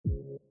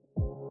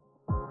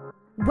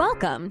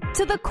Welcome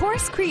to the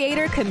Course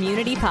Creator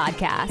Community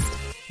Podcast.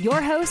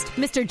 Your host,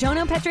 Mr.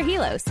 Jono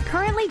Petrohilos,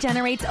 currently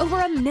generates over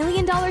 $1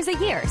 million a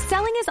year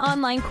selling his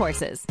online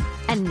courses.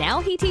 And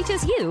now he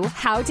teaches you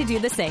how to do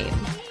the same.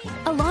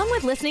 Along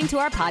with listening to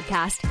our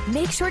podcast,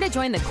 make sure to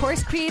join the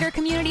Course Creator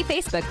Community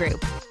Facebook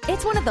group.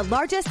 It's one of the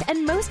largest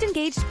and most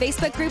engaged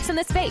Facebook groups in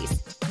the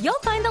space. You'll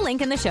find the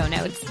link in the show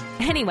notes.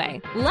 Anyway,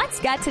 let's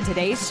get to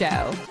today's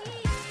show.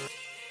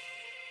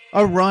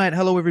 All right.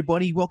 Hello,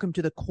 everybody. Welcome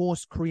to the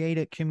Course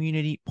Creator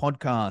Community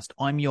Podcast.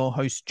 I'm your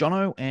host,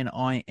 Jono, and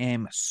I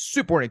am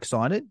super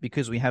excited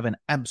because we have an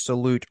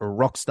absolute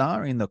rock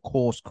star in the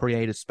course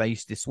creator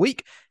space this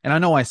week. And I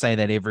know I say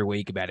that every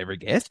week about every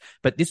guest,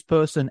 but this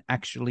person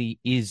actually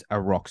is a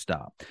rock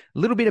star. A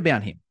little bit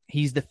about him.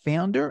 He's the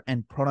founder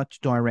and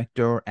product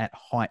director at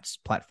Heights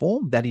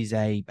Platform. That is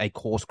a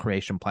course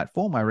creation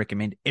platform. I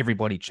recommend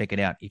everybody check it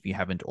out if you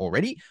haven't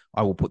already.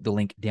 I will put the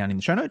link down in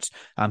the show notes.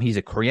 He's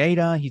a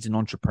creator, he's an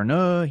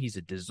entrepreneur, he's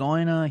a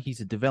designer, he's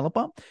a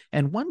developer.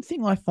 And one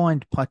thing I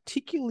find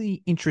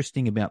particularly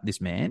interesting about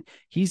this man,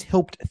 he's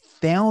helped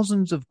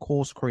thousands of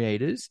course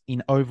creators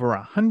in over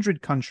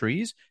 100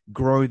 countries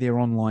grow their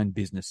online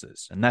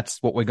businesses. And that's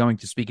what we're going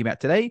to speak about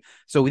today.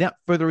 So without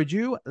further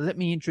ado, let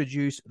me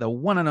introduce the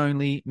one and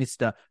only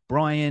Mr.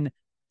 Bryan.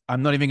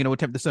 I'm not even going to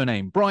attempt the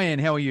surname. Bryan,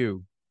 how are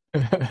you?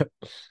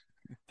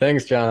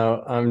 Thanks,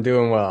 Jono. I'm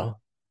doing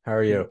well. How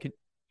are you?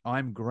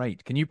 I'm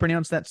great. Can you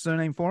pronounce that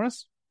surname for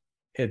us?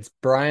 It's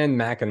Bryan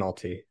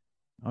McAnulty.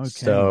 Okay.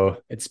 So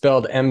it's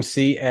spelled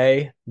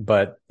M-C-A,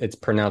 but it's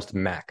pronounced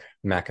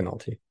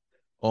McAnulty.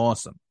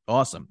 Awesome.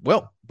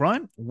 Well,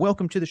 Bryan,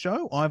 welcome to the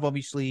show. I've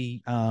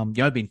obviously,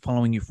 been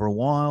following you for a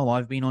while.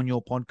 I've been on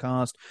your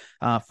podcast.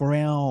 For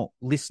our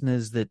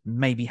listeners that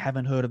maybe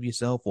haven't heard of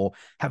yourself or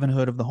haven't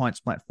heard of the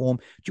Heights platform,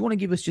 do you want to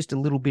give us just a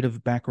little bit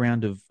of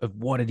background of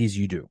what it is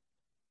you do?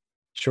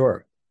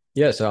 Sure.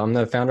 Yeah. So I'm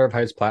the founder of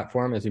Heights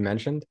platform, as you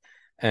mentioned,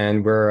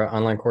 and we're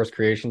online course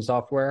creation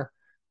software.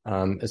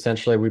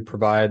 Essentially, we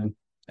provide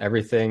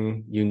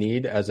everything you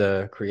need as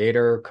a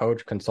creator,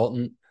 coach,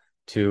 consultant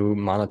to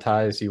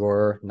monetize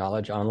your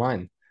knowledge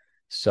online.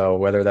 So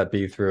whether that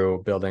be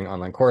through building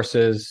online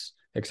courses,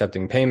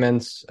 accepting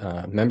payments,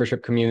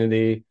 membership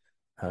community,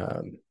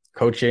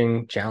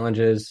 coaching,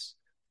 challenges,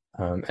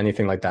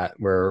 anything like that,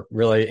 we're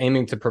really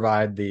aiming to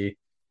provide the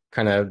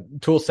kind of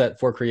tool set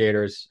for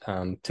creators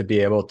to be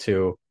able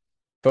to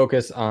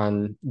focus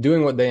on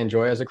doing what they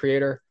enjoy as a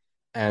creator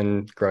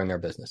and growing their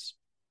business.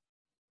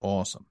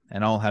 Awesome.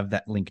 And I'll have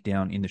that link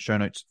down in the show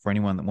notes for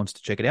anyone that wants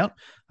to check it out.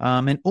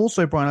 And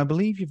also, Bryan, I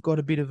believe you've got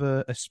a bit of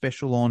a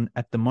special on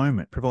at the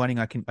moment, providing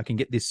I can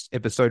get this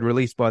episode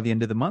released by the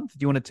end of the month. Do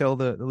you want to tell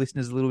the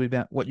listeners a little bit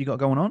about what you got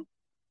going on?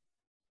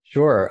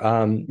 Sure.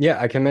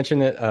 I can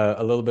mention it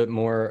a little bit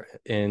more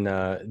in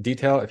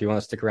detail if you want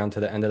to stick around to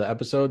the end of the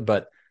episode,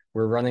 but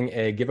we're running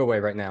a giveaway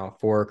right now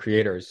for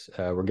creators.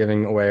 We're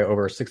giving away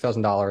over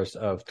 $6,000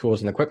 of tools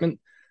and equipment.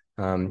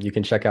 You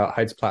can check out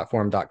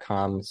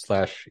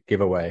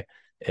heightsplatform.com/giveaway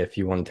if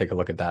you want to take a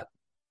look at that.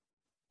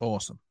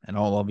 Awesome. And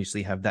I'll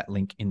obviously have that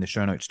link in the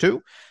show notes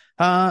too.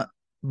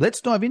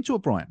 Let's dive into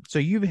it, Bryan. So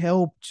you've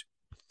helped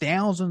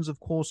thousands of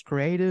course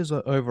creators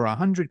over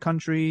 100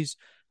 countries.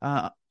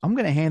 I'm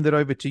going to hand it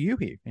over to you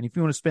here. And if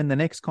you want to spend the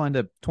next kind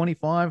of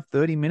 25,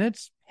 30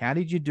 minutes, how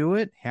did you do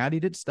it? How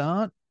did it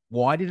start?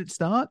 Why did it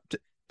start?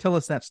 Tell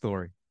us that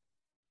story.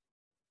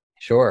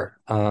 Sure.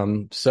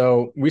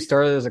 So we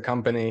started as a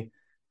company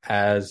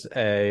as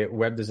a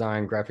web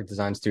design, graphic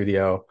design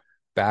studio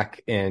back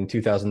in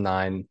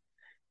 2009.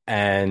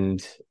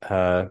 And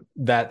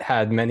that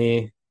had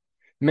many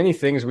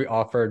things we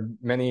offered,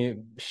 many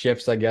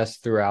shifts, I guess,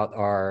 throughout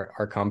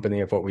our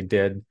company of what we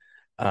did.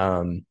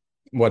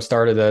 What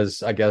started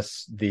as, I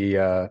guess,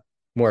 the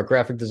more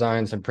graphic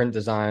designs and print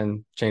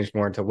design changed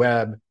more into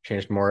web,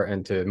 changed more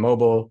into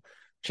mobile,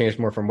 changed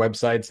more from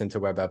websites into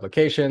web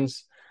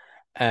applications.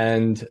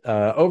 And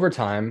over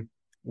time,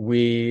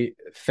 we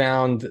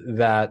found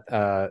that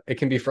it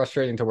can be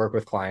frustrating to work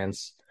with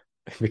clients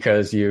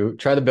because you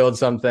try to build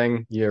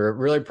something, you're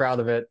really proud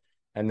of it,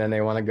 and then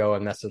they want to go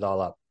and mess it all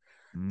up.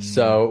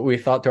 So we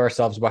thought to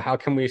ourselves, well, how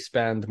can we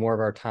spend more of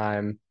our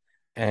time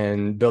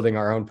in building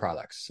our own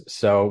products?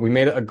 So we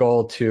made it a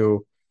goal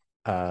to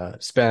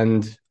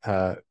spend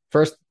the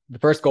first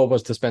goal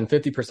was to spend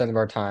 50% of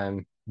our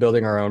time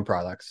building our own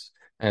products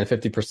and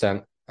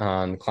 50%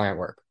 on client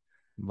work.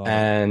 Wow.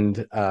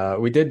 And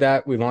we did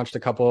that. We launched a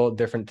couple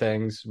different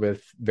things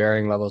with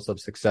varying levels of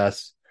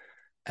success.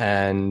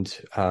 And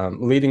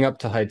leading up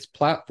to Heights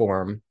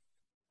platform,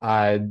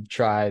 I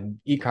tried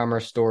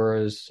e-commerce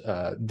stores,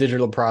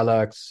 digital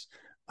products,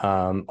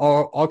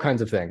 all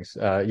kinds of things,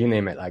 you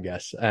name it, I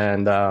guess.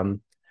 And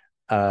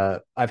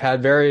I've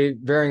had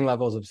varying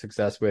levels of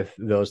success with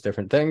those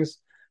different things.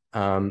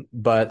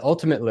 But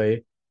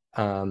ultimately,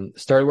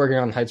 started working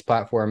on Heights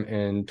platform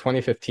in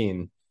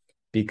 2015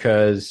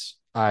 because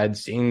I'd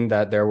seen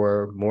that there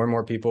were more and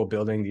more people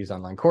building these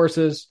online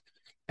courses,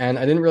 and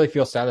I didn't really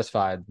feel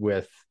satisfied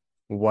with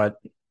what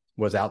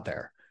was out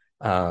there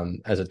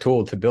as a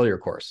tool to build your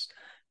course.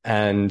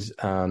 And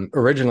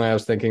originally I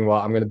was thinking, well,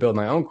 I'm going to build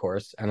my own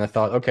course. And I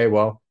thought, okay,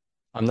 well,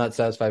 I'm not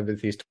satisfied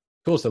with these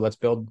tools, so let's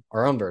build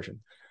our own version.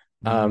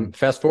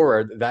 Fast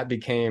forward, that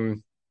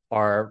became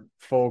our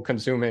full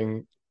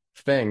consuming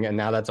thing. And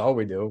now that's all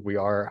we do. We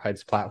are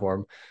Heights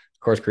platform,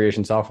 course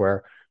creation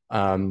software.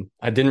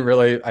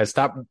 I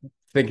stopped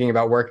thinking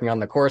about working on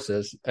the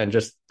courses and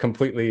just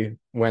completely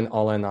went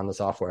all in on the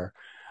software.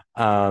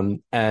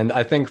 And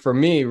I think for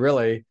me,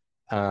 really,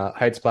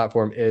 Heights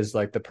platform is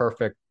like the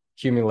perfect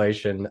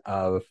accumulation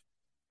of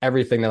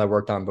everything that I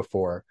worked on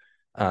before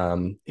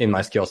in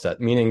my skill set,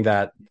 meaning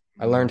that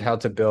I learned how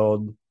to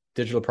build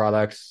digital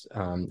products,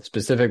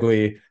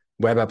 specifically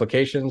web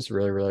applications,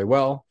 really, really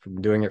well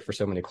from doing it for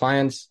so many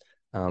clients.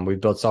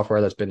 We've built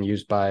software that's been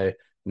used by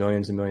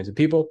millions and millions of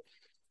people.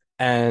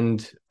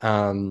 And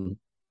I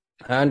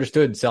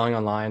understood selling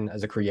online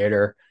as a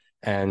creator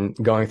and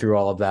going through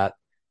all of that.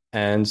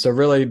 And so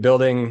really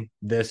building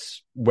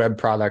this web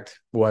product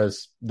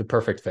was the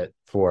perfect fit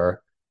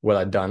for what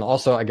I'd done.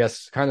 Also, I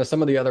guess kind of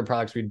some of the other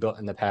products we'd built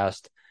in the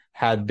past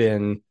had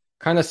been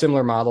kind of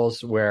similar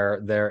models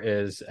where there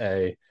is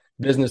a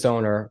business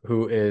owner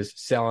who is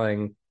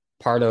selling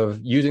part of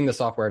using the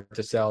software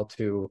to sell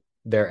to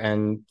their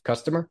end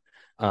customer.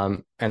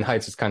 And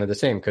Heights is kind of the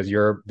same because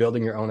you're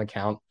building your own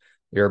account,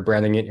 you're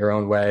branding it your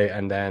own way,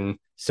 and then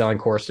selling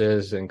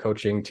courses and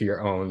coaching to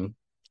your own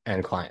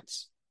end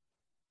clients.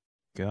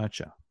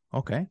 Gotcha.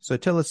 Okay. So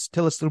tell us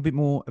a little bit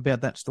more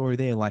about that story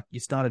there. Like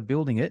you started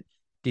building it.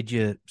 Did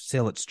you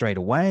sell it straight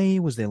away?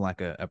 Was there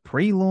like a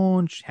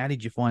pre-launch? How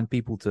did you find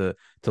people to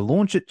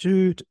launch it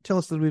to? Tell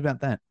us a little bit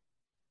about that.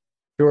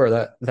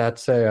 Sure,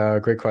 that's a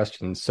great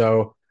question.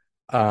 So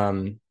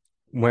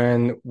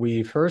when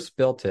we first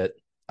built it,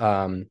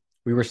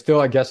 we were still,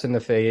 I guess, in the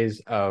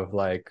phase of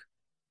like,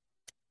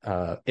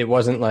 it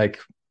wasn't like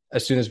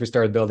as soon as we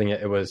started building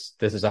it,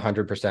 this is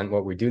 100%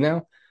 what we do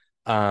now.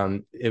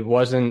 It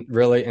wasn't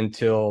really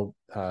until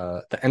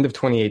the end of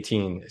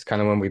 2018 is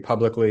kind of when we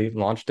publicly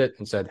launched it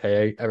and said,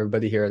 hey,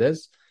 everybody, here it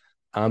is.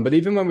 But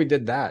even when we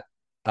did that,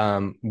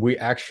 we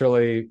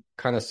actually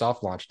kind of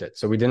soft launched it.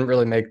 So we didn't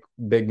really make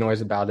big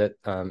noise about it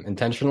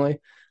intentionally.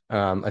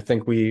 I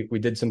think we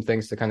did some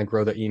things to kind of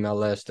grow the email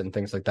list and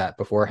things like that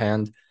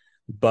beforehand.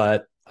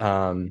 But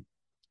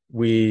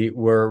we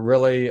were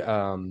really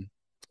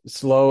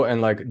slow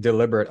and like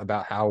deliberate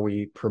about how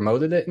we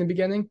promoted it in the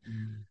beginning.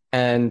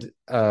 And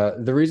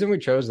the reason we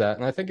chose that,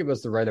 and I think it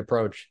was the right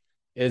approach,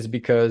 is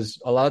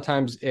because a lot of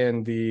times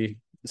in the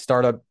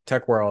startup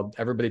tech world,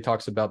 everybody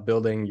talks about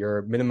building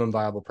your minimum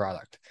viable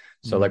product.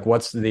 So like,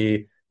 what's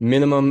the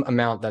minimum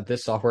amount that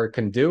this software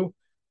can do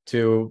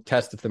to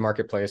test if the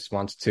marketplace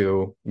wants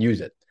to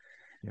use it?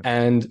 Yep.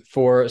 And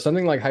for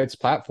something like Heights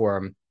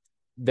platform,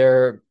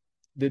 it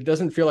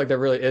doesn't feel like there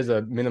really is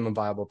a minimum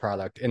viable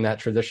product in that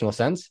traditional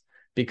sense,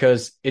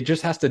 because it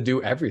just has to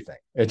do everything.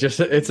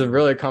 It's a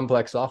really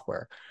complex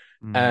software.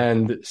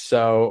 And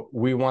so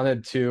we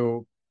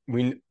knew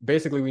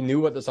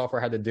what the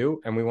software had to do,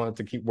 and we wanted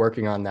to keep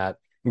working on that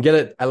and get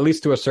it at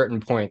least to a certain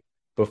point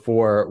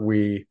before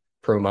we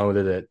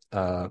promoted it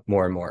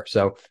more and more.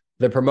 So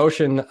the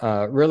promotion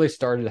really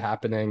started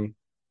happening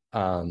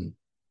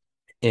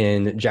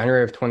in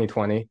January of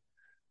 2020,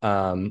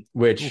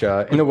 which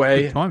in a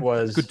way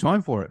was good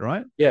time for it,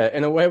 right? Yeah,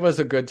 in a way was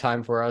a good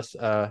time for us.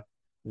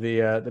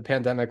 The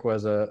pandemic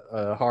was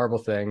a horrible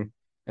thing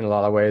in a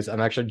lot of ways.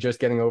 I'm actually just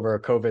getting over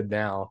COVID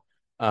now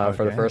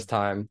for the first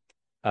time.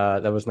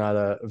 That was not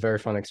a very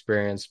fun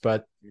experience,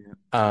 but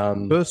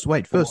first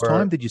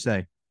time, did you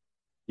say?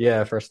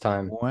 Yeah, first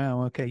time.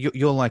 Wow. Okay.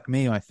 You're like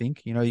me, I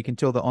think. You can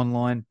tell the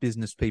online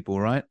business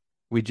people, right?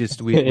 We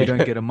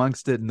don't get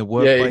amongst it in the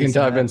workplace. Yeah, you can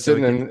tell I've been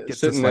sitting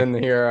in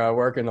here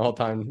working the whole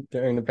time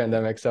during the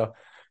pandemic. So,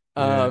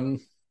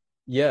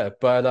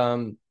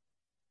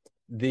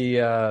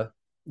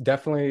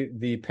 definitely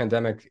the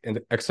pandemic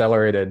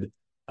accelerated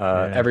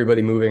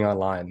everybody moving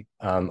online.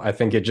 I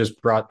think it just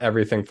brought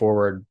everything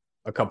forward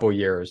a couple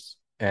years,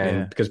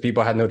 and because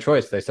people had no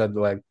choice, they said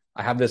like,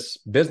 I have this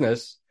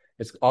business,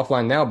 it's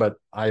offline now, but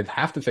I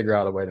have to figure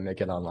out a way to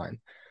make it online.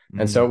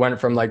 And so it went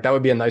from like, that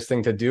would be a nice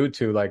thing to do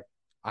to like,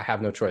 I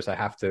have no choice, I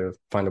have to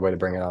find a way to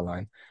bring it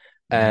online.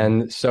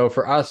 And so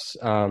for us,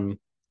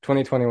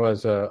 2020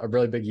 was a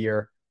really big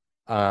year,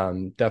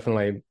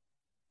 definitely.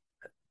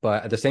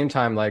 But at the same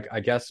time, like, I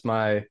guess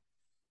my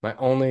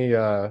only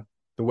the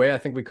way I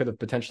think we could have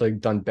potentially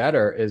done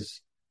better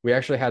is we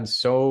actually had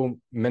so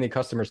many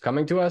customers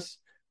coming to us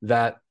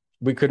that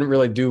we couldn't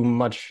really do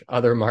much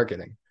other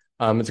marketing.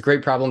 It's a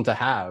great problem to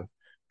have,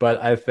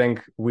 but I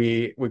think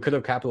we could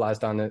have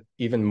capitalized on it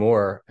even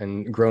more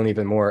and grown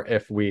even more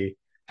if we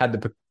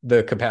had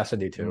the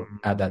capacity to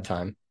at that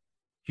time.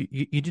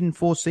 You didn't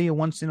foresee a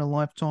once in a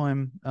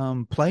lifetime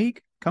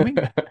plague coming?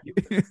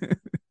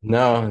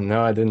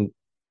 No, I didn't.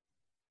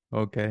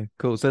 Okay,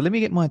 cool. So let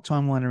me get my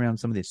timeline around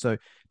some of this. So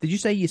did you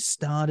say you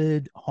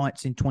started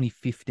Heights in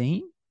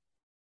 2015?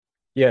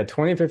 Yeah,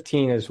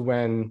 2015 is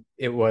when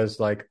it was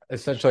like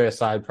essentially a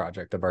side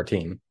project of our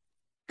team.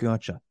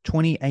 Gotcha.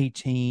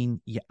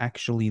 2018, you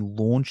actually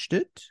launched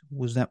it.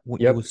 Was that what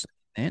you were saying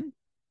then?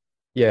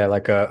 Yeah,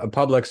 like a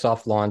public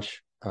soft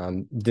launch.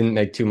 Didn't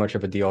make too much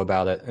of a deal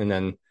about it, and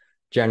then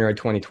January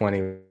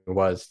 2020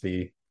 was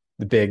the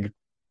big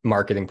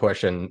marketing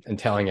push and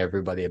telling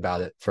everybody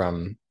about it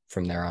from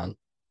there on.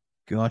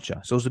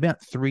 Gotcha. So it was about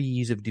 3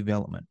 years of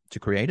development to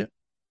create it,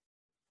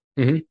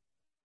 Hmm.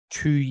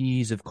 2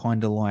 years of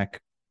kind of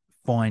like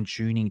fine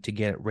tuning to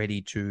get it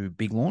ready to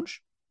big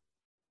launch,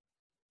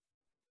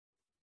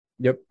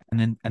 Yep.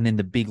 and then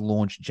the big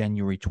launch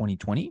January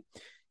 2020.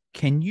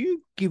 Can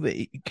you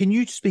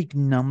speak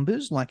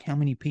numbers like how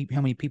many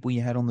people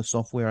you had on the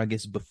software, I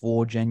guess,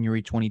 before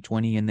January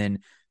 2020, and then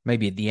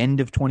maybe at the end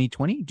of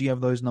 2020? Do you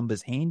have those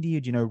numbers handy? Or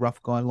do you know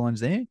rough guidelines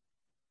there?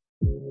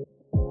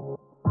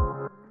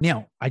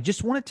 Now, I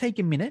just want to take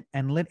a minute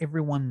and let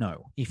everyone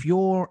know if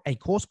you're a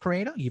course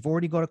creator, you've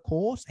already got a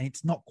course and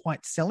it's not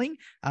quite selling,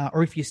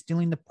 or if you're still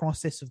in the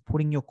process of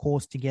putting your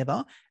course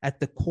together, at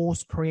the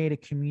Course Creator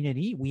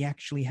community, we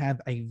actually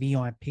have a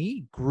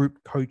VIP group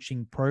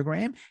coaching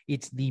program.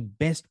 It's the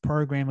best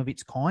program of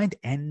its kind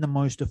and the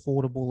most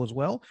affordable as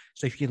well.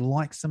 So if you'd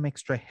like some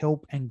extra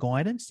help and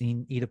guidance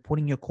in either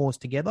putting your course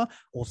together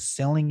or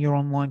selling your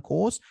online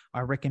course, I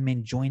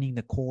recommend joining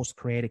the Course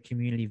Creator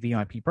community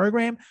VIP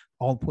program.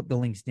 I'll put the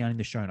links down in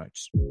the show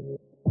notes.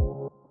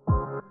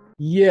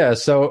 Yeah,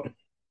 so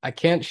I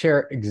can't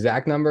share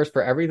exact numbers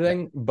for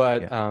everything,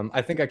 but Yeah.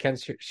 I think I can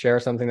share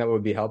something that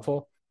would be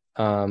helpful.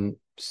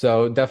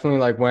 So definitely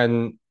like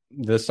when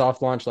the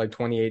soft launch, like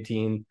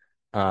 2018,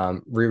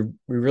 we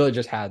really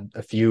just had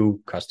a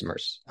few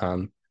customers,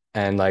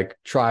 and like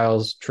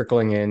trials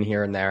trickling in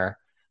here and there.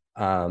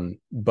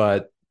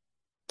 But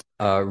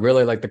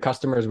really like the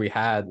customers we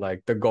had,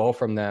 like the goal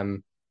from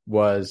them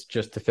was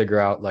just to figure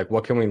out like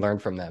what can we learn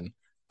from them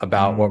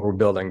about what Mm, we're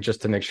building,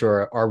 just to make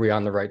sure, are we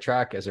on the right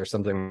track? Is there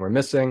something we're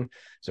missing?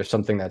 Is there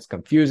something that's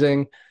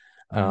confusing?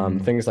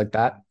 mm, Things like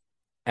that.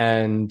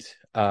 And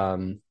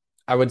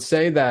I would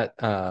say that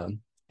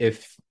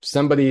if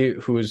somebody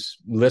who's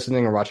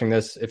listening or watching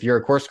this, if you're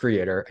a course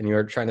creator and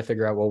you're trying to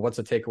figure out, well, what's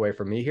a takeaway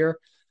from me here?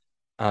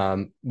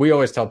 We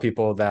always tell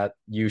people that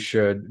you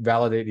should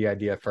validate the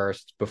idea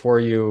first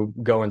before you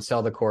go and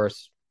sell the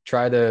course.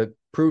 Try to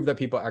prove that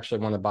people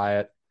actually want to buy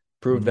it,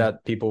 prove mm,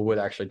 that people would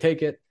actually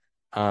take it,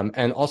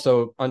 and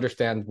also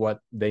understand what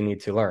they need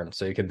to learn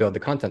so you can build the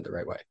content the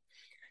right way.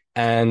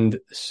 And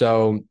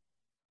so,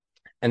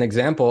 an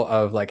example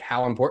of like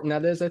how important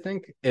that is, I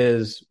think,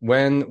 is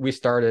when we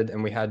started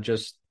and we had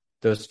just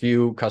those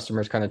few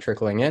customers kind of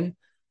trickling in.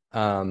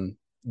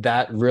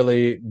 That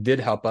really did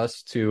help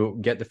us to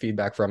get the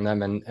feedback from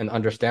them and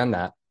understand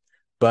that.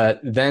 But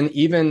then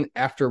even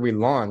after we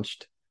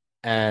launched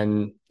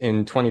and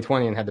in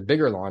 2020 and had the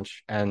bigger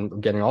launch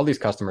and getting all these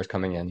customers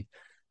coming in,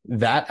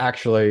 that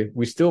actually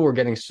we still were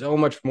getting so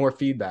much more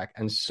feedback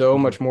and so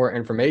mm, much more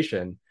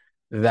information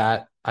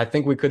that I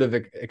think we could have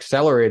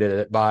accelerated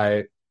it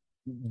by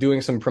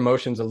doing some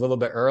promotions a little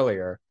bit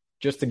earlier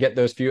just to get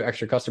those few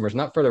extra customers,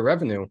 not for the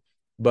revenue,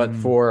 but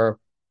mm. for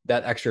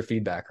that extra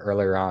feedback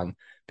earlier on.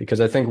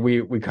 Because I think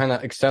we kind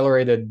of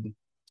accelerated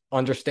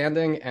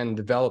understanding and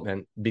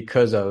development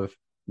because of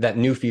that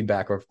new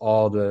feedback of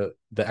all the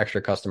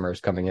extra customers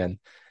coming in.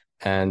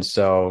 And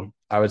so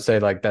I would say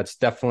like that's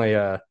definitely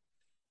a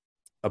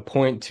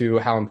point to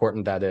how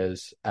important that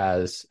is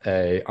as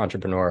a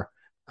entrepreneur.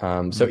 So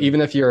Mm.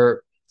 even if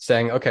you're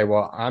saying, okay,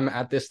 well, I'm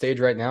at this stage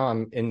right now,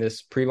 I'm in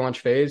this pre-launch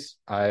phase.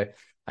 I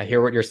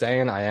hear what you're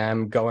saying. I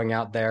am going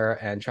out there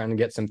and trying to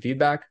get some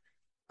feedback,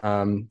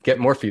 get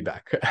more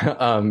feedback,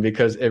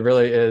 because it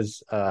really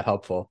is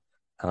helpful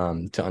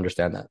to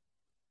understand that.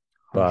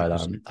 But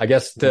 100%. I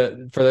guess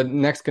for the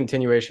next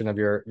continuation of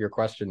your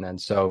question then,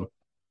 so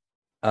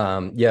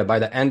yeah, by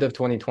the end of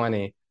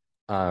 2020,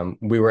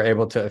 we were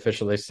able to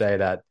officially say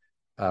that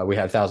we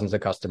had thousands of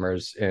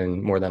customers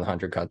in more than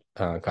 100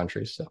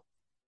 countries. So,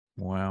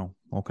 Wow.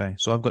 Okay.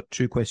 So I've got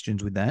two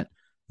questions with that.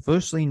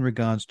 Firstly, in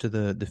regards to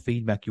the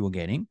feedback you were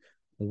getting,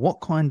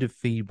 what kind of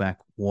feedback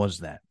was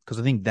that? Because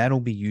I think that'll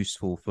be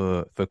useful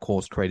for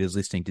course creators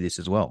listening to this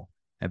as well.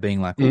 And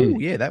being like, oh,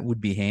 mm. yeah, that would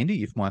be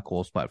handy if my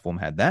course platform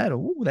had that.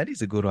 Oh, that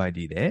is a good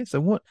idea there.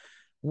 So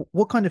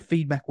what kind of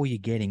feedback were you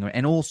getting?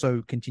 And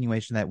also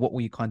continuation of that, what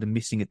were you kind of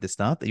missing at the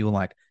start that you were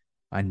like,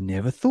 I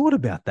never thought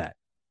about that?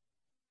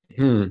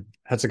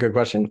 That's a good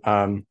question.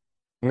 I'm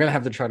gonna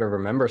have to try to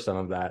remember some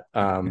of that.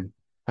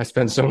 I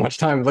spend so much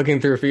time looking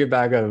through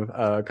feedback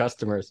of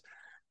customers.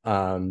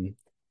 Um,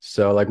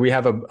 so like we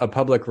have a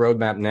public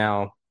roadmap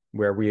now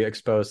where we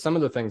expose some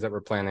of the things that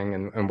we're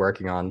planning and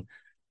working on.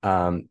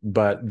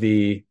 But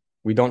we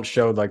don't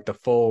show like the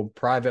full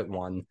private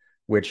one,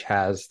 which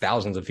has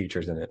thousands of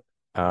features in it.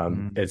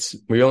 Mm, It's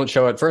we don't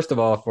show it first of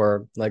all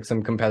for like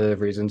some competitive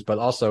reasons, but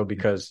also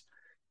because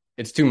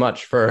it's too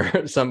much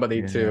for somebody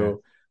yeah.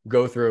 to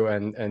go through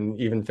and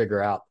even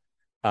figure out.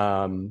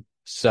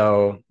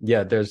 So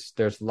yeah,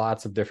 there's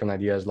lots of different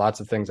ideas, lots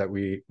of things that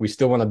we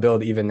still want to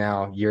build even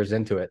now, years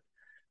into it.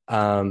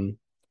 Um,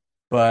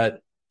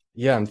 but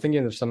yeah, I'm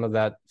thinking of some of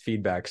that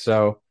feedback.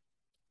 So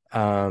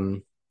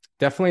um,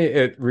 definitely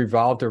it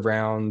revolved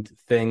around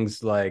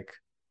things like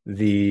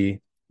the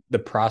the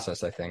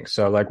process, I think.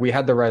 So like we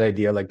had the right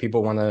idea. Like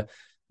people want to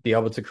be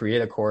able to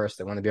create a course.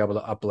 They want to be able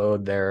to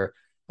upload their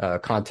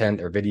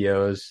content or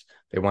videos.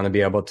 They want to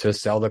be able to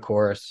sell the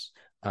course.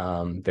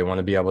 They want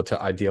to be able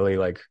to ideally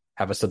like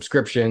have a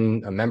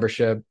subscription, a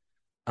membership.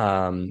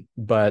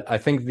 But I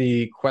think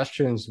the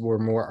questions were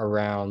more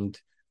around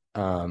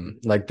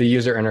like the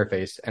user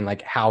interface and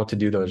like how to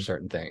do those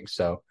certain things.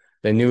 So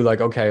they knew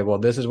like, okay, well,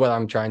 this is what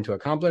I'm trying to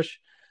accomplish.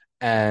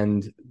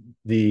 And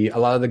a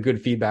lot of the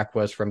good feedback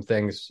was from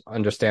things,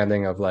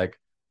 understanding of like,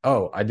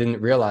 oh, I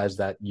didn't realize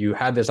that you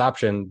had this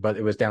option, but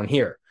it was down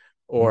here.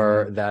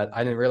 Or that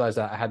I didn't realize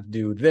that I had to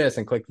do this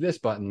and click this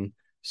button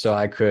so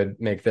I could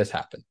make this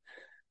happen.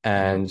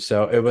 And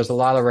so it was a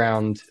lot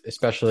around,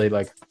 especially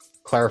like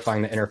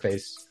clarifying the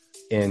interface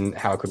in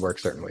how it could work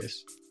certain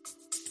ways.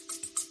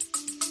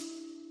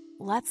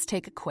 Let's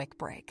take a quick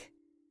break.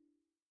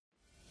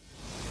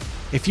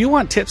 If you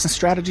want tips and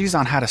strategies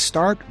on how to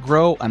start,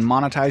 grow, and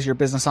monetize your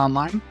business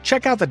online,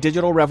 check out the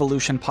Digital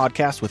Revolution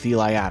podcast with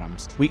Eli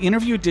Adams. We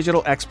interview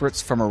digital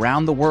experts from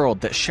around the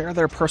world that share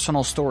their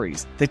personal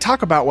stories. They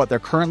talk about what they're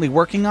currently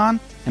working on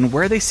and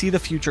where they see the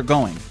future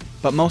going.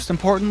 But most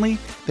importantly,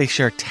 they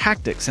share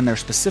tactics in their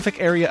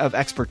specific area of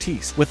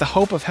expertise with the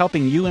hope of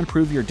helping you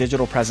improve your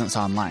digital presence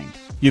online.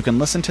 You can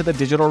listen to the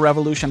Digital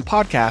Revolution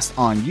podcast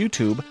on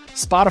YouTube,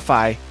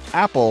 Spotify,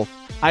 Apple,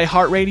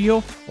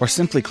 iHeartRadio, or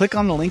simply click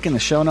on the link in the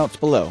show notes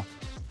below.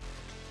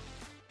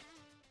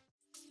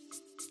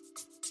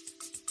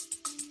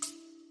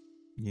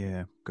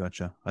 Yeah,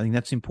 gotcha. I think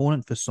that's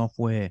important for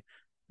software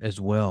as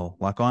well.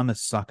 Like I'm a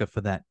sucker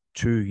for that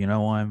too. You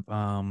know,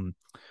 I'm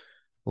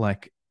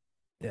like,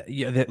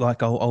 yeah,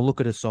 like I'll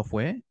look at a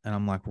software and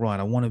I'm like, right,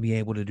 I want to be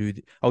able to do.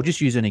 I'll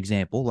just use an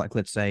example. Like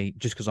let's say,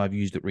 just because I've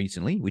used it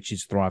recently, which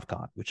is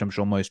Thrivecart, which I'm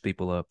sure most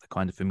people are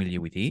kind of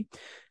familiar with here.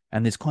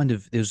 And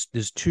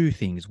there's two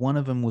things. One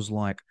of them was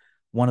like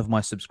one of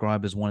my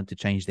subscribers wanted to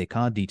change their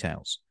card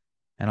details.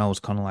 And I was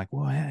kind of like,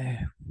 well,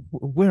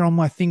 where on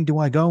my thing do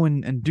I go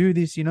and do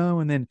this, you know?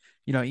 And then,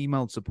 you know,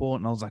 emailed support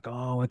and I was like,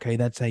 oh, okay,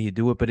 that's how you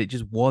do it. But it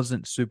just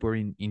wasn't super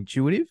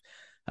intuitive.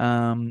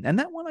 And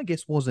that one, I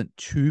guess, wasn't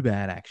too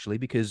bad, actually,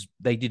 because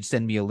they did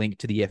send me a link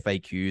to the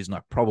FAQs and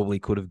I probably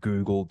could have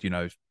Googled, you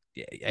know,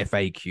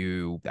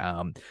 FAQ,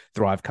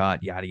 Thrivecart,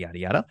 yada, yada,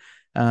 yada.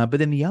 But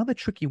then the other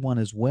tricky one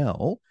as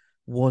well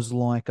was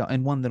like,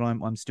 and one that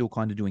I'm still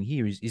kind of doing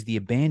here is the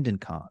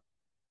abandoned cart.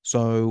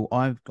 So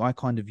I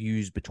kind of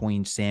use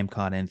between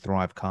Samcart and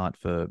Thrivecart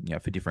for, you know,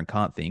 for different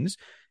cart things.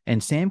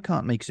 And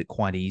Samcart makes it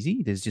quite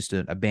easy. There's just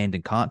an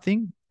abandoned cart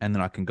thing, and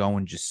then I can go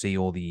and just see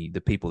all the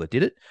people that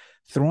did it.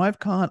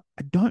 Thrivecart,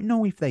 I don't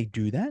know if they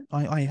do that.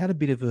 I had a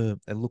bit of a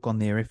look on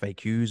their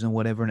FAQs and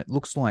whatever, and it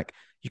looks like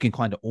you can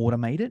kind of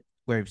automate it,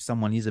 where if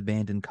someone is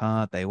abandoned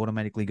cart, they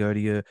automatically go to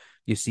your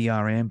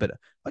CRM. But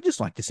I just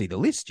like to see the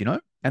list, you know?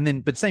 And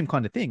then, but same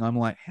kind of thing. I'm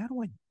like,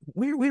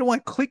 where do I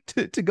click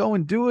to go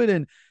and do it?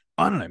 And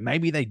I don't know,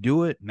 maybe they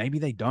do it, maybe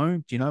they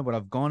don't, you know, but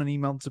I've gone and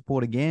emailed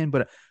support again.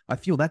 But I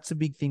feel that's a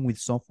big thing with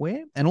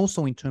software. And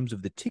also in terms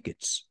of the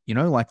tickets, you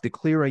know, like the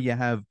clearer you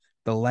have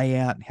the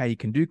layout and how you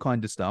can do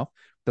kind of stuff,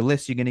 the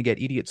less you're going to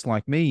get idiots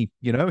like me,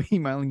 you know,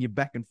 emailing you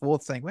back and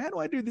forth saying, well, how do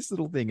I do this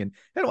little thing? And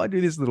how do I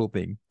do this little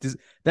thing?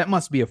 That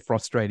must be a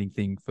frustrating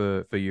thing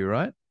for you,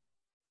 right?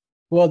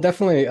 Well,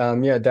 definitely.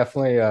 Yeah,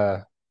 definitely.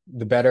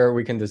 The better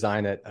we can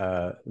design it,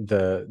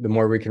 the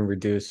more we can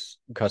reduce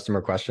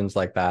customer questions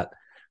like that.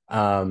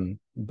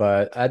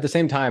 But at the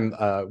same time,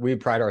 we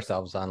pride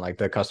ourselves on like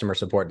the customer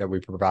support that we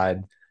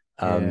provide.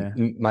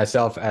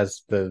 Myself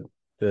as the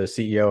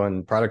CEO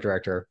and product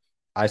director,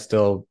 I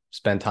still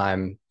spend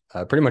time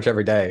pretty much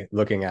every day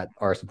looking at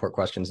our support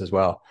questions as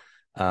well.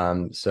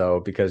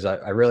 So because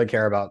I really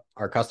care about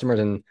our customers,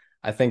 and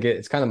I think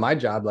it's kind of my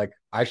job. Like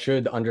I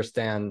should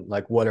understand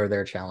like what are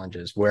their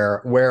challenges,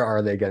 where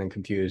are they getting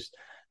confused,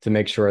 to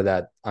make sure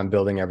that I'm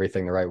building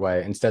everything the right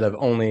way instead of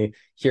only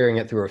hearing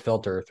it through a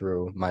filter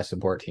through my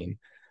support team.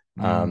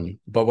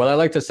 But what I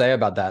like to say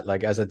about that,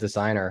 like as a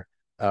designer,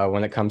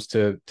 when it comes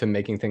to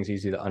making things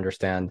easy to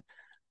understand,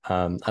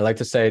 I like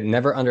to say,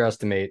 never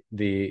underestimate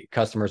the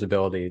customer's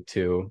ability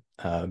to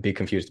be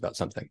confused about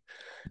something.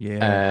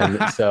 Yeah.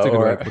 And so,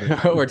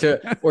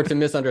 or to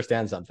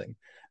misunderstand something.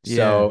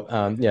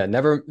 So,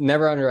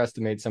 never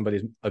underestimate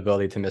somebody's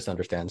ability to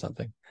misunderstand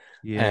something.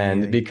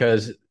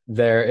 Because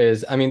there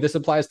is, I mean, this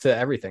applies to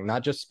everything,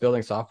 not just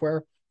building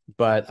software,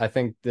 but I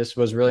think this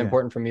was really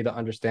important for me to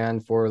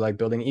understand for like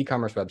building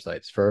e-commerce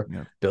websites, for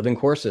building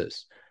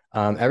courses,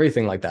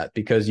 everything like that.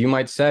 Because you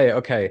might say,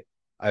 okay,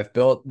 I've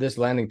built this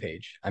landing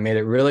page. I made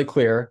it really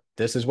clear.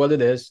 This is what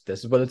it is.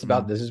 This is what it's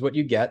about. This is what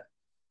you get.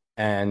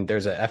 And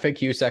there's a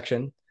FAQ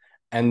section.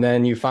 And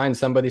then you find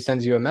somebody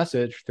sends you a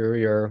message through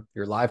your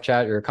live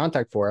chat or your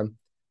contact forum,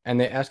 and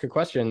they ask a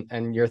question,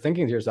 and you're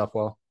thinking to yourself,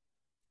 well,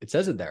 it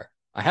says it there.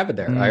 I have it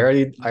there. I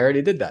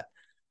already did that.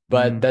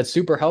 But that's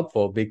super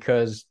helpful,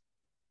 because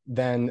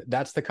then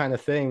that's the kind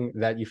of thing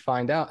that you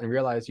find out and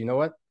realize, you know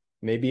what,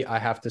 maybe I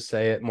have to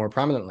say it more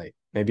prominently.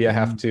 Maybe I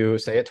have to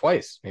say it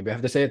twice. Maybe I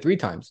have to say it 3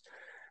 times.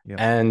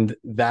 And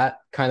that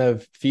kind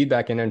of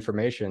feedback and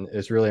information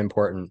is really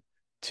important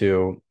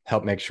to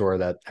help make sure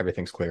that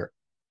everything's clear.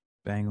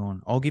 Bang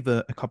on. I'll give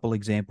a couple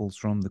examples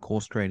from the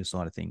course creator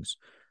side of things.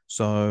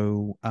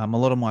 So a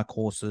lot of my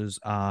courses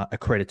are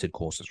accredited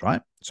courses,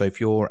 right? So if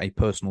you're a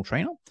personal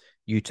trainer,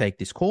 you take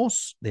this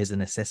course, there's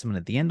an assessment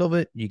at the end of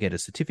it, you get a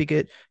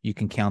certificate, you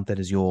can count that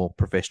as your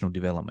professional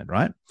development,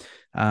 right?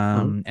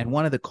 And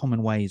one of the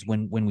common ways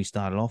when we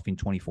started off in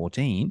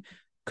 2014,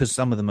 because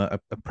some of them are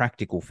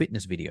practical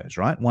fitness videos,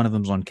 right? One of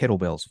them's on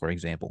kettlebells, for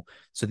example.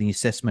 So the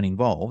assessment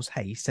involves,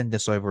 hey, send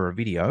us over a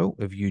video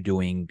of you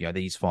doing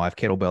these 5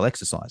 kettlebell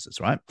exercises,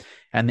 right?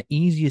 And the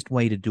easiest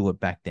way to do it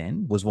back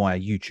then was via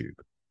YouTube.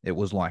 It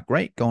was like,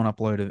 great, go and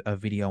upload a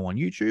video on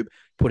YouTube,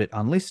 put it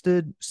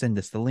unlisted, send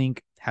us the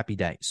link, happy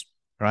days,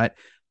 right?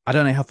 I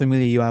don't know how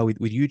familiar you are with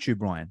YouTube,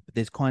 Bryan, but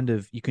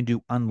there's you can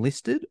do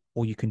unlisted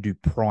or you can do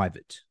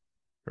private,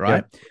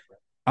 right? Yep.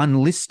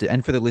 Unlisted,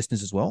 and for the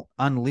listeners as well,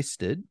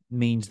 unlisted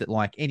means that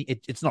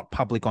it's not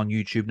public on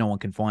YouTube, no one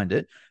can find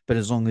it, but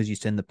as long as you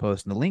send the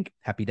person the link,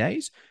 happy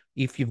days.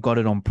 If you've got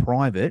it on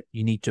private,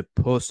 you need to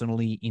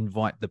personally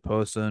invite the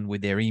person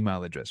with their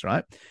email address,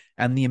 right?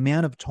 And the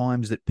amount of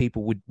times that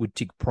people would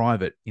tick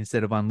private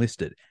instead of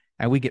unlisted,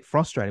 and we get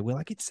frustrated. We're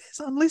like, it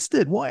says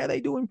unlisted. Why are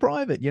they doing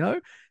private,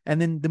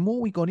 And then the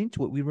more we got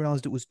into it, we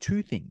realized it was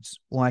 2 things.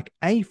 Like,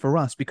 A, for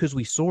us, because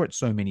we saw it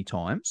so many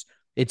times,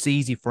 it's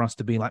easy for us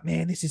to be like,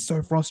 man, this is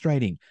so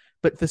frustrating.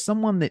 But for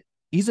someone that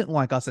isn't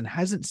like us and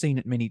hasn't seen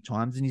it many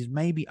times and is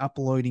maybe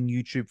uploading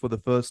YouTube for the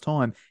first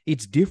time,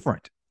 it's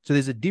different. So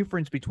there's a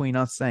difference between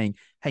us saying,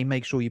 hey,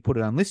 make sure you put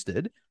it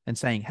unlisted, and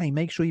saying, hey,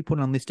 make sure you put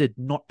it unlisted,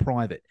 not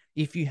private.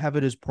 If you have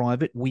it as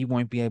private, we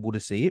won't be able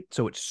to see it.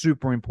 So it's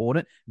super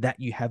important that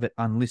you have it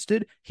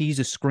unlisted. Here's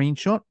a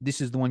screenshot.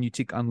 This is the one you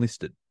tick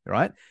unlisted,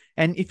 right?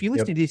 And if you're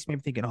listening to this,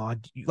 maybe thinking, oh,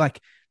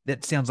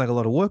 that sounds like a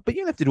lot of work, but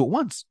you don't have to do it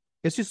once.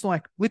 It's just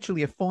like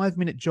literally a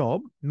 5-minute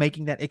job,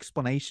 making that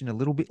explanation a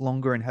little bit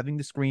longer and having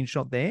the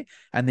screenshot there,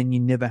 and then you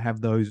never have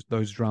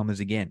those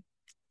dramas again.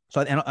 So,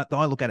 and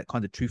I look at it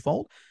kind of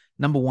twofold.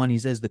 Number one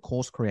is, as the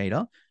course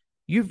creator,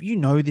 you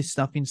know this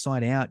stuff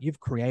inside out. You've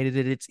created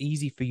it. It's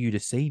easy for you to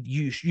see.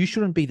 You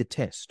shouldn't be the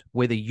test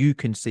whether you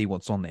can see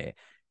what's on there.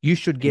 You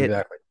should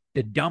get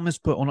the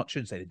dumbest, or not,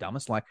 shouldn't say the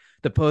dumbest, like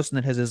the person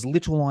that has as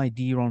little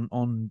idea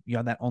on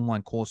that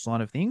online course side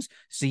of things.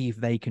 See if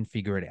they can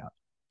figure it out.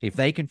 If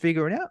they can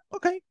figure it out,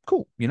 okay,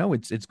 cool.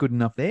 It's good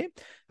enough there.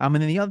 And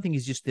then the other thing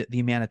is just the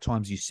amount of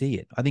times you see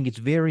it. I think it's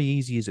very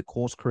easy as a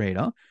course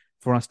creator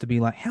for us to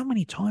be like, how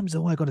many times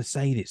have I got to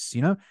say this?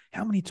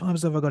 How many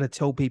times have I got to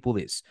tell people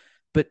this?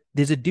 But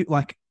there's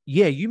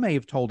you may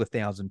have told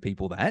 1,000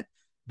 people that,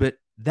 but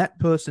that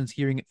person's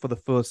hearing it for the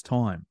first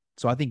time.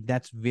 So I think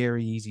that's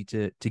very easy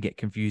to get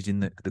confused in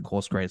the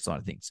course creator side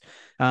of things.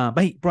 But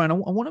hey, Bryan, I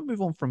want to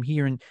move on from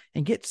here and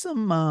get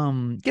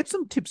some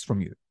tips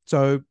from you.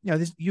 So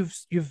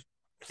you've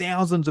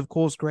thousands of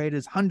course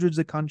creators, hundreds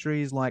of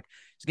countries. Like,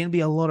 there's going to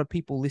be a lot of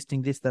people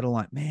listening to this that are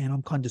like, man,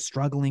 I'm kind of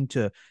struggling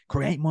to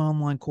create my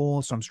online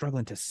course. I'm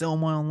struggling to sell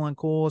my online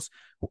course.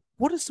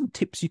 What are some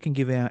tips you can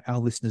give our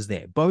listeners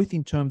there, both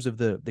in terms of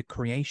the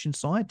creation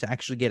side to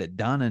actually get it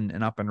done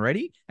and up and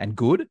ready and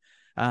good,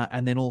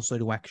 and then also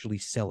to actually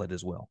sell it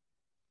as well?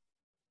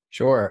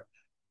 Sure.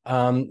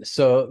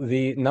 So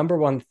the number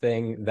one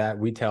thing that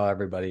we tell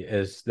everybody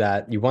is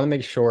that you want to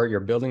make sure you're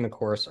building the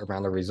course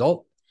around a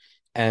result,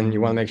 and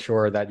you want to make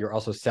sure that you're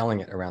also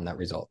selling it around that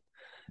result.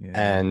 Yeah.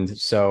 And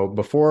so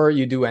before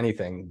you do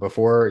anything,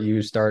 before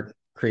you start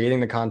creating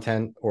the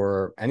content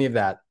or any of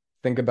that,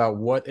 think about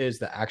what is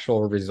the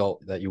actual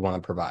result that you want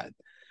to provide.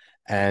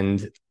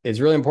 And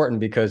it's really important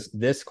because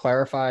this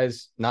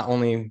clarifies not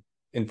only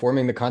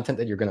informing the content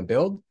that you're going to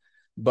build,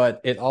 but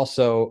it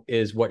also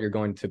is what you're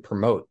going to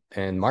promote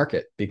and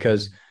market,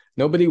 because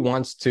nobody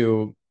wants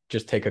to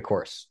just take a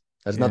course.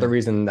 That's another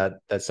reason that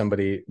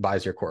somebody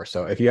buys your course.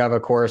 So if you have a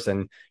course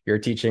and you're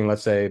teaching,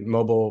 let's say,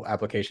 mobile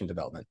application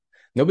development,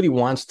 nobody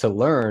wants to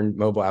learn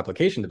mobile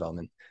application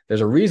development.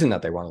 There's a reason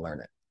that they want to learn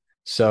it.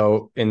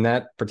 So in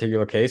that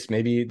particular case,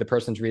 maybe the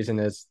person's reason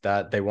is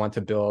that they want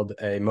to build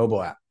a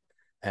mobile app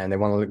and they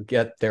want to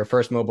get their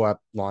first mobile app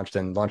launched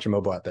and launch a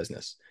mobile app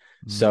business.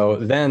 So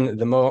then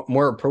the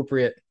more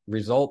appropriate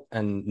result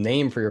and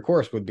name for your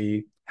course would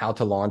be how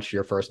to launch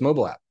your first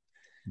mobile app.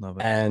 Love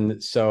it.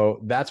 And so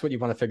that's what you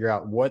want to figure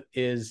out. What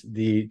is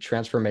the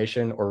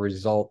transformation or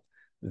result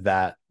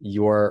that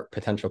your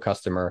potential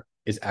customer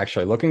is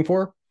actually looking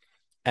for?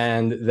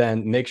 And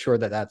then make sure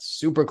that that's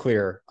super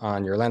clear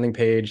on your landing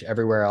page,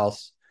 everywhere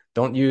else.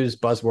 Don't use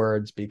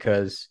buzzwords,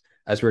 because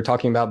as we were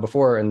talking about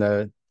before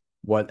in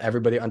what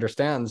everybody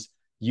understands,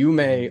 you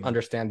may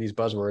understand these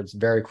buzzwords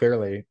very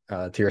clearly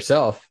to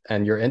yourself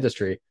and your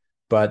industry,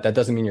 but that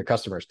doesn't mean your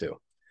customers do.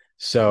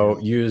 So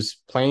use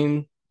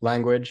plain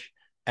language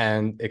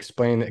and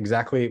explain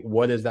exactly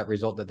what is that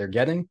result that they're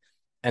getting,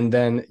 and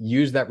then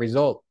use that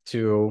result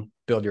to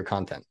build your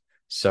content.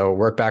 So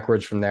work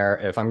backwards from there.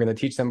 If I'm going to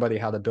teach somebody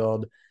how to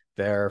build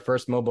their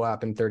first mobile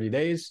app in 30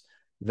 days,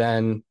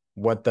 then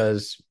what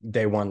does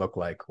day 1 look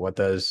like? What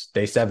does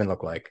day 7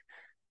 look like?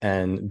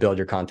 And build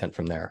your content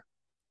from there.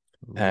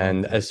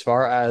 And Love it. as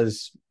far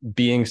as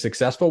being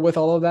successful with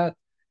all of that,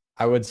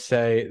 I would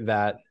say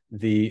that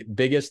the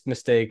biggest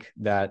mistake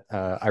that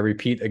I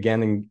repeat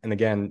again and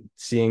again,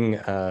 seeing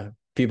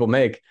people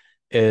make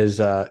is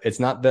it's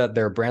not that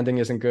their branding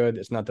isn't good.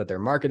 It's not that their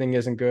marketing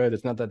isn't good.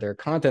 It's not that their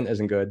content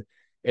isn't good.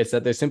 It's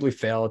that they simply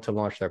fail to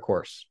launch their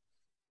course.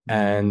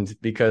 And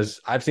because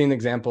I've seen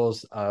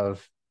examples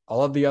of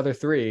all of the other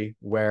three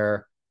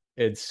where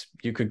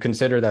you could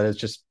consider that it's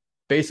just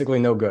basically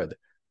no good,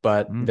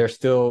 but they're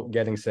still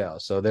getting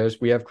sales. So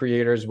we have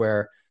creators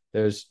where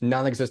there's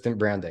non-existent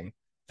branding.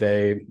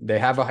 They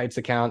have a Heights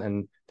account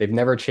and they've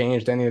never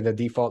changed any of the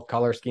default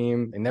color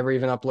scheme. They never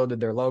even uploaded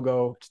their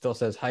logo. It still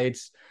says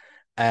Heights,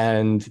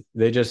 and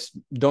they just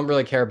don't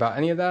really care about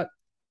any of that,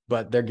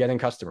 but they're getting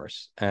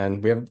customers.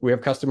 And we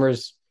have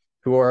customers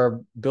who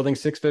are building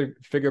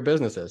six-figure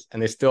businesses,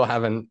 and they still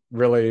haven't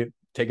really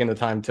taken the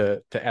time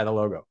to add a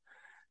logo.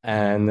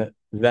 And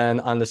then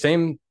on the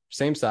same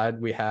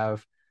side, we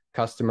have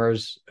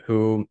customers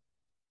who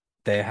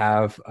they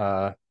have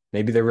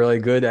maybe they're really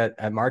good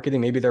at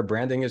marketing. Maybe their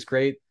branding is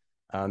great.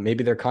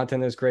 Maybe their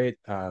content is great.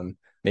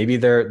 Maybe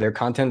their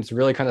content is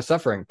really kind of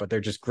suffering, but they're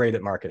just great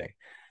at marketing.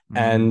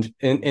 And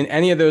in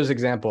any of those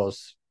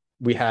examples,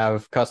 we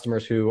have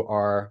customers who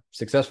are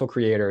successful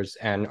creators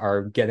and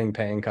are getting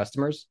paying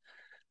customers.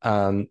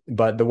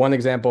 But the one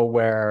example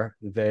where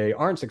they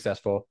aren't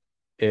successful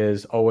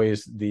is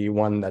always the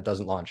one that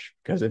doesn't launch.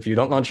 Because if you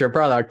don't launch your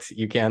product,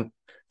 you can't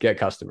get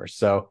customers.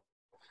 So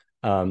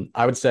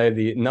I would say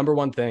the number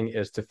one thing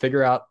is to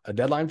figure out a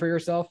deadline for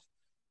yourself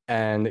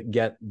and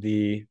get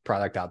the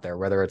product out there,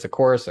 whether it's a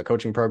course, a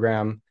coaching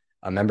program,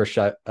 a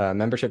membership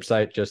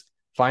site. Just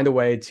find a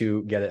way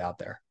to get it out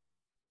there.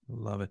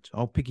 Love it.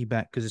 I'll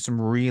piggyback because there's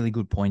some really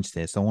good points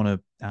there. So I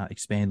want to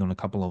expand on a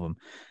couple of them.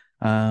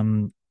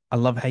 I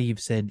love how you've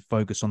said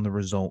focus on the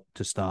result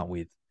to start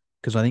with,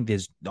 because I think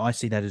I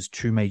see that as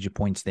two major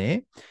points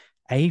there.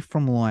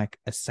 From like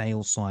a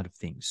sales side of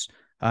things.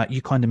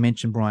 You kind of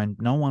mentioned, Bryan,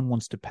 no one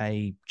wants to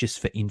pay just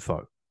for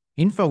info.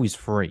 Info is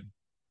free.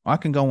 I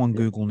can go on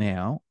Google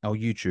now or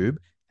YouTube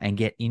and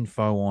get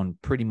info on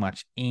pretty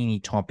much any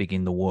topic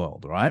in the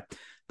world, right?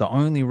 The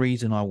only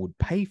reason I would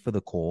pay for the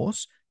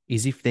course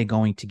is if they're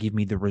going to give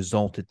me the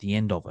result at the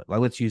end of it. Like,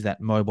 let's use that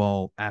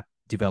mobile app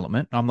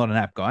development. I'm not an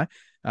app guy,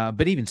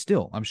 but even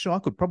still, I'm sure I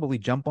could probably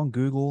jump on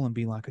Google and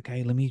be like,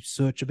 okay, let me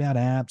search about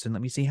apps and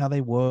let me see how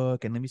they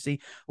work and let me see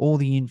all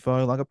the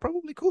info. Like, I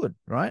probably could,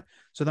 right?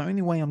 So the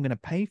only way I'm going to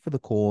pay for the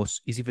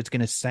course is if it's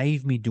going to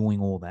save me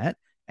doing all that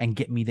and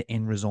get me the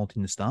end result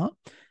in the start.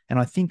 And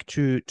I think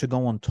to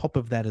go on top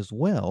of that as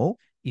well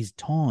is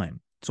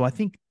time. So I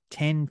think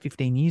 10,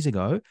 15 years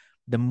ago,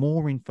 the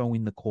more info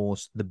in the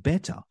course, the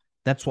better.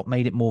 That's what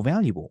made it more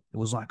valuable. It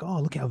was like,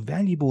 oh, look how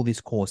valuable this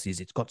course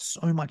is. It's got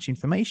so much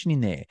information in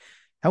there.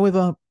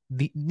 However,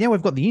 now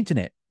we've got the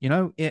internet.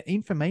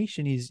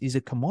 Information is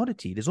a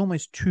commodity. There's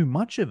almost too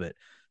much of it.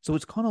 So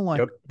it's kind of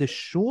like the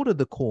shorter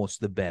the course,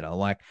 the better.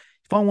 Like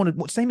if I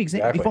wanted, same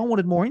example, Exactly. if I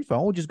wanted more info,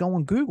 I would just go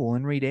on Google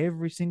and read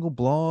every single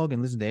blog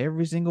and listen to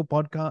every single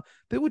podcast.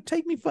 But it would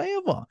take me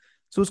forever.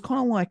 So it's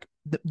kind of like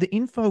the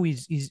info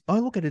is I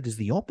look at it as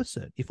the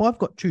opposite. If I've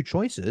got two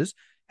choices,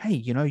 hey,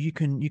 you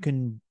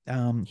can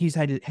here's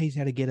how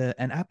to get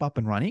an app up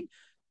and running.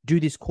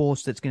 Do this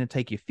course that's going to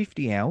take you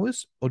 50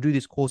 hours, or do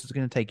this course that's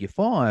going to take you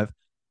 5.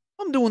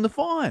 I'm doing the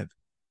 5.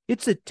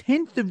 It's a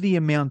tenth of the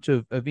amount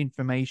of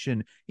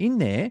information in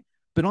there,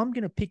 but I'm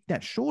going to pick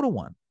that shorter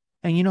one.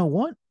 And you know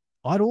what?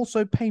 I'd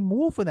also pay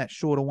more for that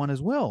shorter one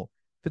as well.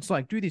 If it's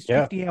like, do this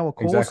 50-hour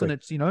course exactly.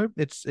 and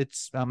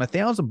it's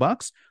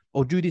 $1,000,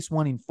 or do this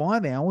one in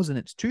 5 hours and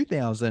it's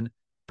 2,000.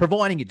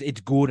 Providing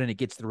it's good and it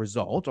gets the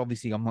result.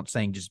 Obviously, I'm not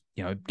saying just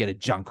get a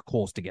junk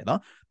course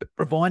together, but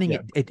providing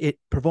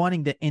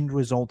providing the end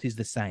result is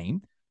the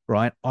same,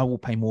 right? I will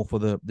pay more for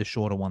the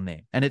shorter one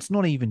there. And it's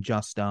not even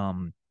just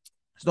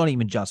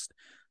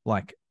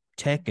like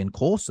tech and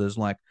courses.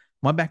 Like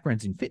my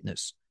background's in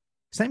fitness.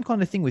 Same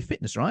kind of thing with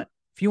fitness, right?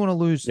 If you want to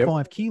lose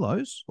 5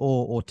 kilos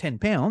or 10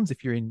 pounds,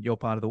 if you're in your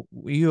part of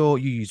you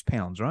use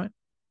pounds, right?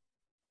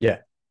 Yeah.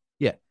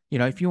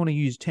 If you want to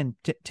use 10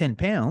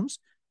 pounds.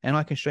 And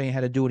I can show you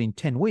how to do it in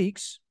 10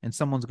 weeks, and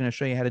someone's going to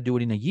show you how to do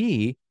it in a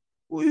year.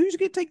 Well, who's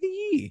going to take the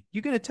year?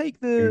 You're going to take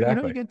you're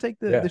going to take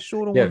the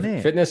shorter one there.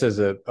 Fitness is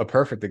a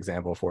perfect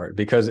example for it,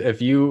 because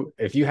if you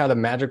had a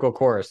magical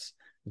course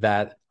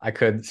that I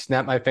could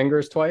snap my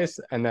fingers twice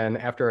and then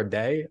after a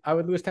day I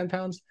would lose 10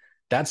 pounds,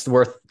 that's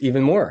worth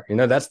even more.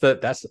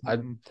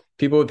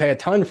 People would pay a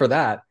ton for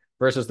that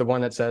versus the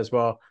one that says,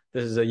 well,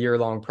 this is a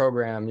year-long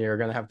program. You're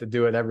going to have to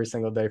do it every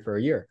single day for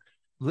a year.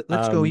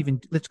 Let's go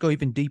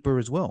even deeper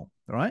as well.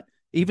 All right.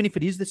 Even if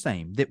it is the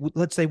same,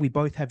 let's say we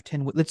both have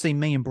 10. Let's say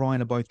me and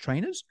Bryan are both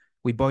trainers.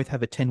 We both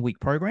have a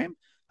 10-week program.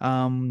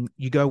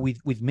 You go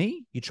with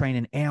me. You train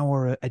an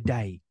hour a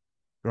day,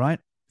 right,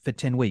 for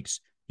 10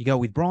 weeks. You go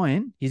with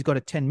Bryan. He's got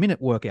a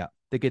 10-minute workout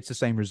that gets the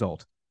same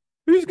result.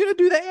 Who's going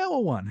to do the hour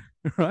one,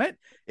 right?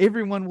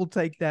 Everyone will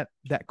take that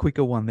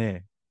quicker one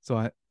there. So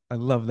I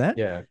love that.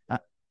 Yeah.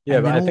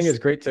 But I think it's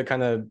great to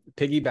kind of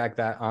piggyback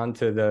that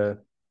onto the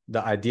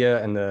the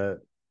idea and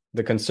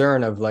the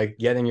concern of like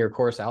getting your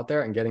course out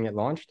there and getting it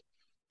launched.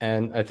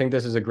 And I think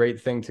this is a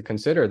great thing to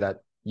consider, that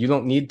you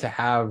don't need to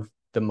have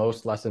the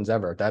most lessons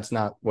ever. That's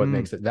not what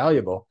makes it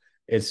valuable.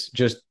 It's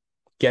just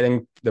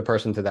getting the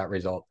person to that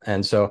result.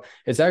 And so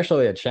it's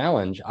actually a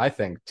challenge, I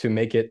think, to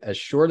make it as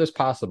short as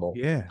possible.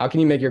 Yeah. How can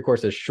you make your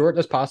course as short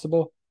as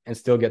possible and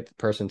still get the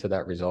person to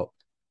that result?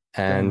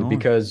 And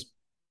because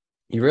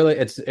you really,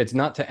 it's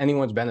not to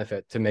anyone's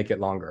benefit to make it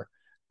longer.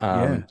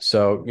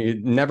 So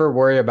you never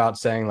worry about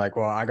saying like,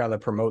 well, I got to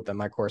promote that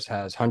my course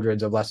has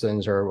hundreds of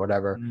lessons or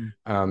whatever.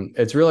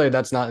 It's really,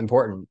 that's not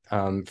important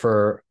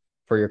for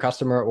your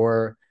customer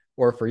or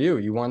for you.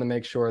 You want to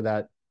make sure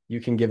that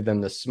you can give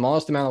them the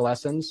smallest amount of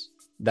lessons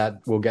that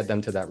will get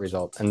them to that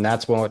result. And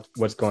that's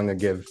what's going to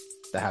give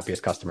the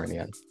happiest customer in the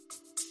end.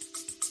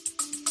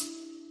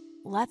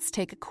 Let's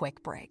take a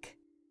quick break.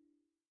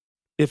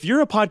 If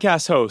you're a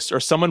podcast host or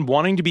someone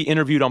wanting to be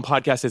interviewed on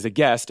podcasts as a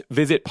guest,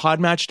 visit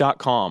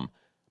podmatch.com.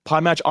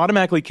 Podmatch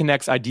automatically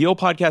connects ideal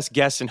podcast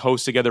guests and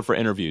hosts together for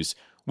interviews.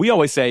 We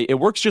always say it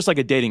works just like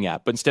a dating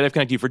app, but instead of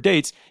connecting you for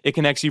dates, it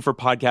connects you for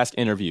podcast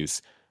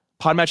interviews.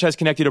 Podmatch has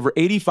connected over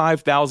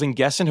 85,000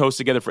 guests and hosts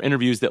together for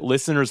interviews that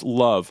listeners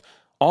love,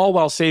 all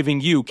while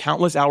saving you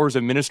countless hours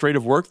of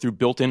administrative work through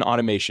built-in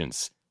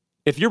automations.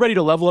 If you're ready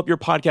to level up your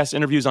podcast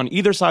interviews on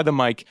either side of the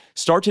mic,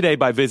 start today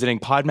by visiting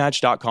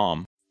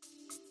podmatch.com.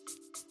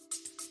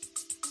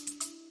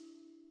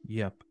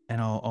 Yep. And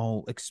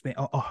I'll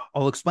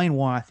explain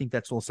why I think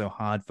that's also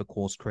hard for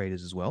course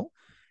creators as well.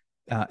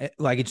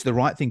 Like it's the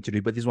right thing to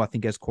do, but this is why I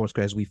think as course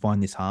creators, we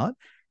find this hard.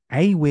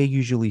 We're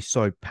usually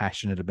so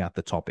passionate about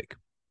the topic,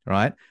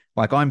 right?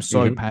 Like I'm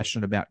so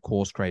passionate about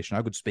course creation.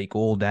 I could speak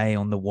all day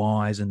on the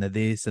whys and the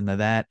this and the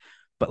that,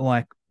 but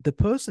like the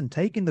person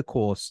taking the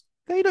course,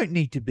 they don't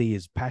need to be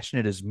as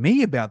passionate as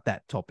me about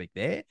that topic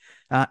there.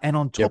 And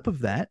on top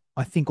of that,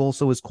 I think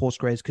also as course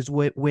creators, because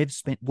we've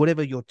spent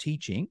whatever you're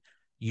teaching,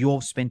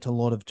 you've spent a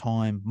lot of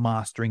time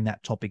mastering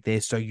that topic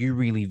there. So you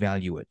really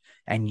value it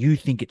and you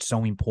think it's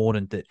so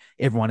important that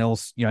everyone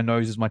else,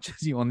 knows as much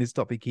as you on this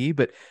topic here,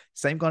 but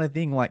same kind of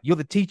thing. Like you're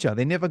the teacher.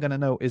 They're never going to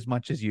know as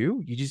much as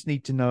you. You just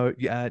need to know,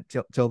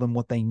 tell them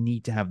what they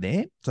need to have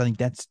there. So I think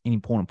that's an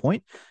important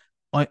point.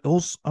 I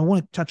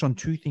want to touch on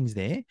two things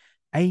there.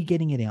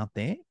 Getting it out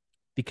there,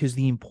 because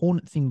the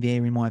important thing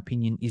there, in my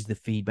opinion, is the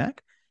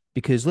feedback.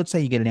 Because let's say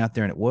you get it out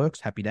there and it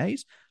works, happy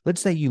days. Let's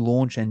say you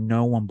launch and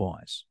no one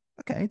buys.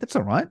 Okay, that's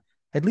all right.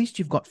 At least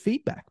you've got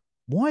feedback.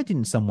 Why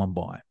didn't someone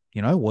buy?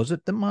 Was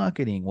it the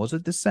marketing? Was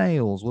it the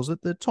sales? Was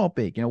it the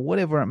topic?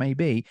 Whatever it may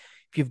be.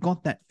 If you've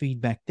got that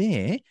feedback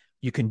there,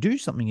 you can do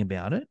something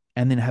about it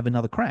and then have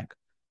another crack.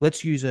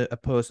 Let's use a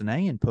person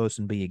A and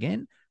person B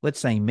again. Let's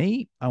say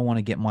me, I want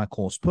to get my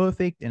course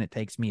perfect and it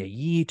takes me a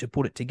year to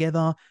put it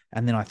together.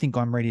 And then I think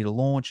I'm ready to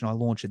launch and I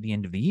launch at the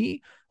end of the year.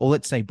 Or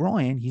let's say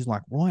Bryan, he's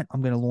like, right,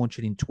 I'm going to launch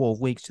it in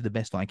 12 weeks to the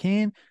best I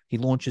can. He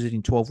launches it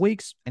in 12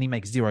 weeks and he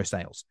makes 0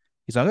 sales.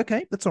 He's like,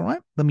 okay, that's all right.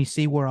 Let me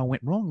see where I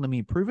went wrong. Let me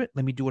improve it.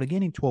 Let me do it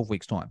again in 12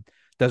 weeks' time.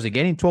 Does it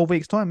again in 12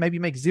 weeks' time? Maybe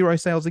make 0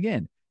 sales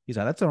again. He's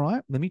like, that's all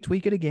right. Let me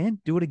tweak it again.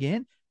 Do it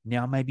again.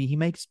 Now maybe he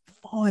makes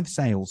 5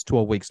 sales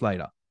 12 weeks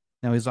later.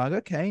 Now he's like,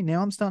 okay,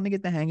 now I'm starting to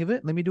get the hang of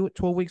it. Let me do it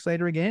 12 weeks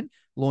later again.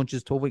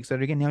 Launches 12 weeks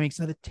later again. Now he makes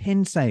another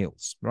 10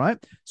 sales, right?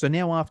 So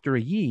now after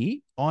a year,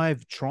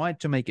 I've tried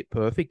to make it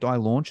perfect. I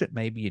launch it.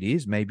 Maybe it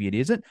is, maybe it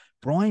isn't.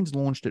 Bryan's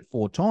launched it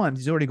 4 times.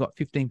 He's already got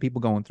 15 people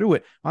going through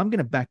it. I'm going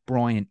to back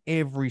Bryan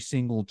every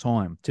single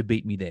time to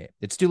beat me there.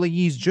 It's still a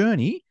year's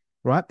journey,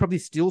 right? Probably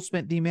still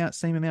spent the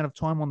same amount of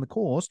time on the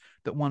course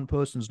that one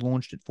person's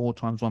launched it 4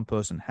 times, one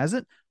person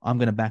hasn't. I'm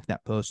going to back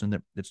that person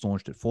that's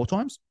launched it 4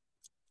 times.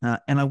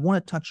 And I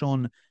want to touch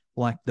on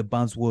like the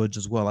buzzwords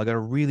as well. I got a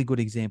really good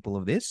example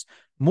of this,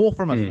 more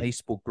from a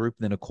Facebook group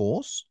than a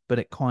course, but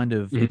it kind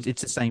of,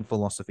 it's the same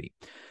philosophy.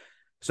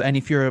 So, and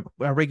if you're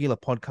a regular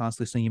podcast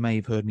listener, you may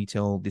have heard me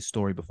tell this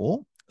story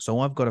before.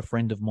 So I've got a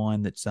friend of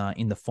mine that's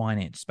in the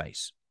finance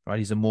space, right?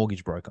 He's a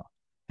mortgage broker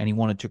and he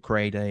wanted to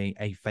create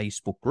a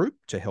Facebook group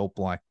to help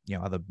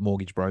other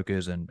mortgage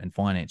brokers and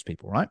finance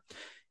people, right?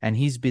 And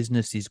his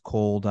business is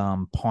called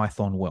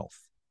Python Wealth,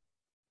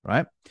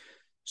 right?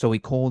 So we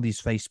called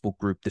his Facebook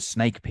group the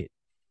Snake Pit,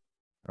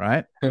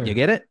 right? You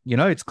get it?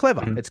 It's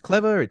clever. It's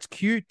clever. It's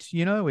cute.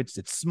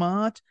 It's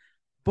smart.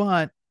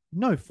 But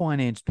no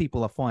finance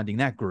people are finding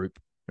that group,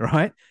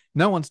 right?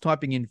 No one's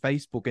typing in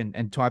Facebook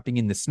and typing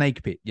in the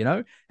Snake Pit,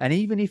 And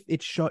even if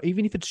it's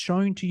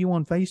shown to you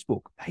on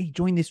Facebook, hey,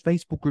 join this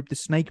Facebook group, the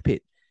Snake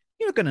Pit.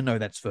 You're not going to know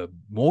that's for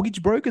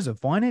mortgage brokers or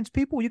finance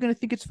people. You're going to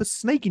think it's for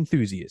snake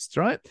enthusiasts,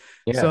 right?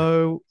 Yeah.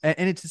 So,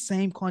 and it's the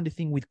same kind of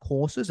thing with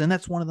courses. And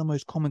that's one of the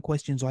most common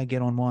questions I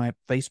get on my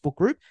Facebook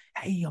group.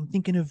 Hey, I'm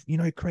thinking of,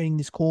 creating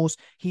this course.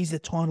 Here's the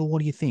title. What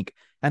do you think?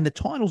 And the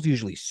title's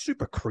usually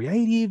super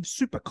creative,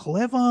 super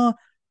clever,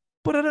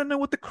 but I don't know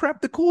what the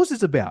crap the course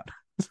is about,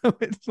 So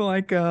it's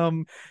like,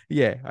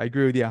 yeah, I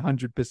agree with you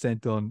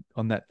 100%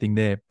 on that thing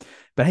there.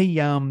 But hey,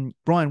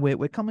 Bryan,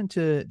 we're coming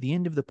to the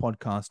end of the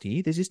podcast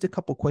here. There's just a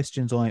couple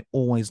questions I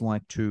always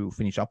like to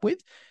finish up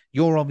with.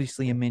 You're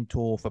obviously a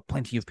mentor for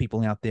plenty of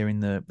people out there in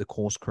the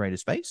course creator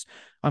space.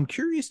 I'm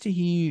curious to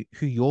hear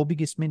who your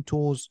biggest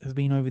mentors have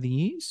been over the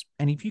years,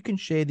 and if you can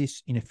share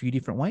this in a few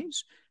different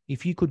ways.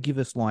 If you could give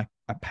us like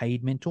a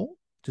paid mentor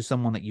to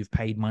someone that you've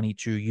paid money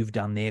to, you've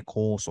done their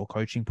course or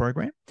coaching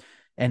program,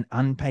 an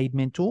unpaid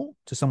mentor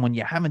to someone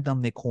you haven't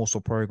done their course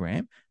or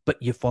program,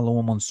 but you follow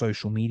them on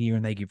social media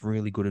and they give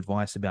really good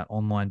advice about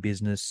online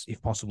business,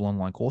 if possible,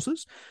 online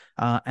courses,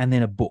 and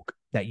then a book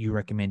that you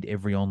recommend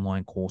every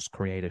online course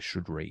creator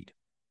should read.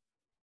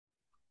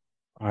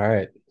 All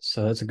right.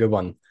 So that's a good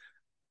one.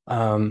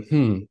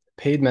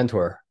 Paid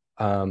mentor.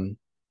 I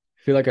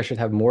feel like I should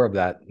have more of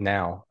that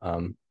now.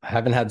 I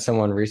haven't had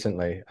someone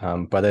recently,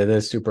 but it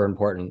is super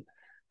important.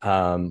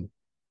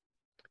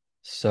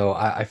 So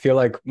I feel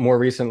like more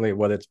recently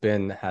what it's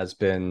been has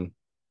been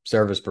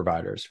service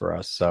providers for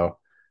us. So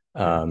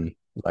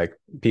like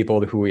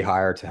people who we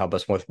hire to help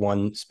us with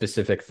one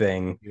specific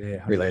thing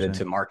related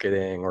to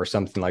marketing or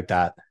something like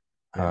that.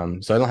 So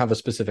I don't have a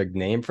specific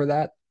name for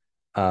that.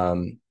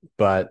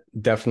 But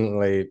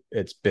definitely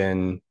it's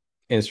been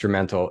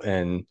instrumental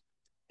in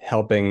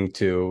helping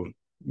to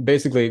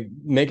basically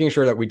making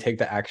sure that we take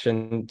the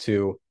action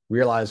to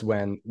realize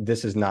when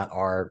this is not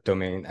our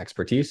domain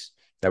expertise,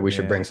 that we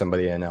should bring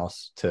somebody in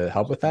else to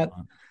help with that.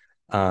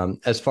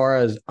 As far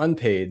as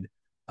unpaid,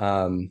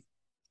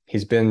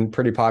 he's been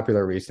pretty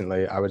popular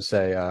recently. I would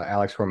say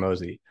Alex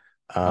Hormozy.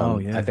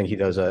 I think he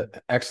does an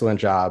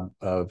excellent job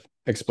of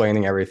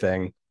explaining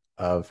everything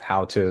of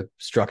how to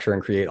structure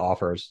and create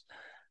offers.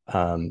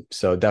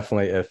 So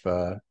definitely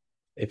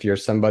if you're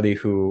somebody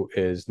who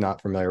is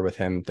not familiar with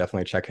him,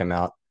 definitely check him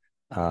out.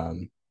 I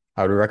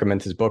would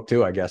recommend his book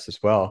too, I guess, as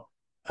well.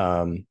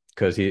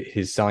 Because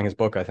he's selling his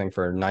book, I think,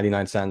 for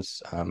 99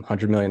 cents,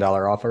 $100 million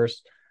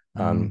offers.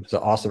 It's an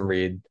awesome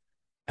read.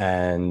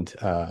 And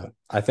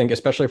I think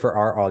especially for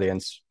our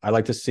audience, I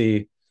like to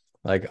see,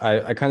 like,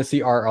 I kind of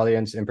see our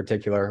audience in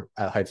particular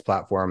at Heights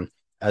Platform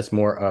as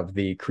more of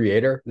the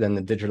creator than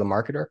the digital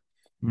marketer.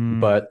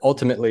 But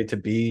ultimately, to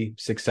be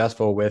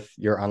successful with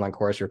your online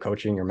course, your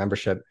coaching, your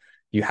membership,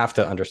 you have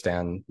to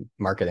understand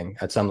marketing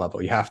at some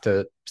level. You have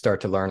to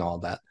start to learn all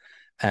of that.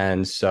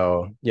 And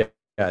so, yeah,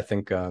 I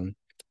think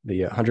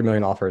the 100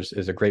 million offers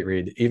is a great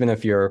read. Even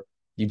if you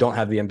don't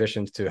have the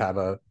ambitions to have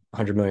a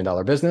 $100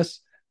 million business,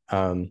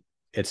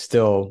 it's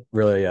still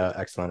really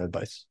excellent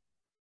advice.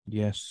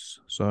 Yes.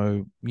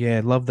 So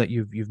yeah, love that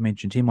you've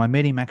mentioned him. I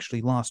met him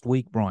actually last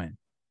week, Bryan.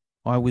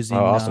 I was in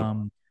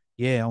awesome.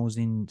 I was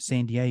in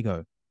San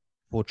Diego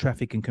for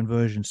Traffic and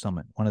Conversion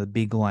Summit, one of the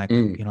big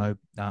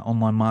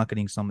online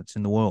marketing summits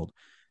in the world.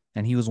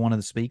 And he was one of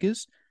the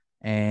speakers,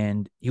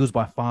 and he was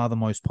by far the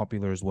most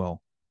popular as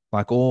well.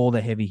 Like all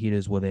the heavy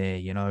hitters were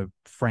there,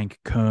 Frank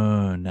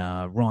Kern,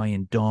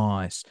 Ryan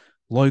Dice,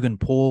 Logan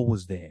Paul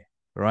was there,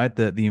 right?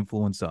 The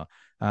influencer.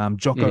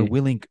 Jocko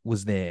Willink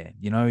was there,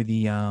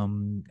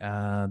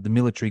 the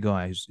military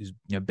guy who's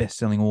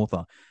best-selling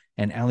author.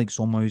 And Alex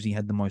Hormozy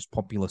had the most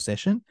popular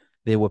session.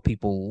 There were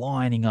people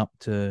lining up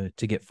to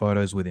get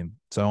photos with him.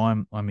 So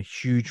I'm a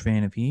huge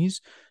fan of his.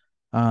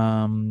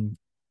 I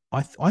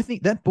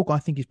think that book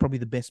is probably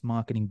the best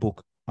marketing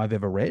book I've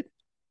ever read.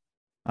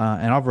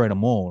 And I've read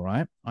them all,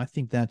 right? I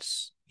think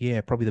that's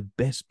probably the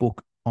best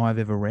book I've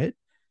ever read,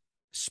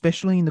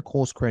 especially in the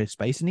course creator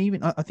space. And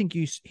even I think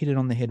you hit it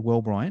on the head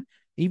well, Bryan.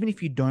 Even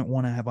if you don't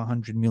want to have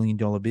 $100 million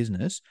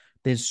business,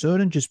 there's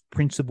certain just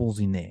principles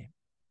in there.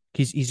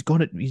 He's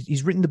got it.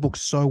 He's written the book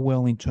so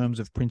well in terms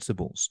of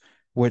principles,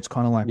 where it's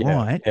kind of like,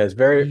 right? Yeah, it's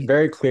very,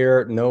 very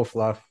clear, no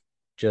fluff.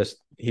 Just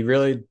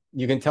you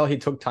can tell he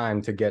took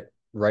time to get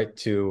right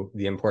to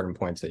the important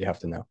points that you have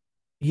to know.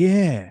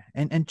 Yeah,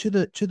 and to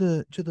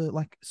the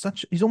like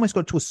such, he's almost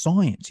got to a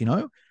science.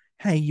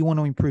 Hey, you want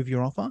to improve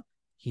your offer?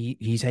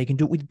 He's how you can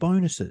do it with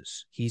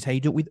bonuses. He's how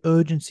you do it with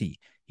urgency.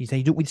 He's how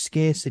you do it with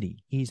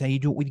scarcity. He's how you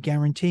do it with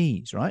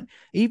guarantees, right?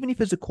 Even if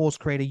as a course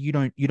creator, you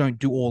don't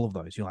do all of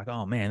those. You're like,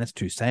 oh man, that's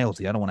too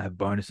salesy. I don't want to have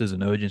bonuses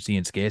and urgency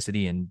and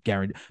scarcity and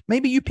guarantee.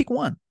 Maybe you pick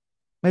one.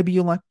 Maybe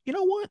you're like, you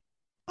know what?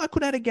 I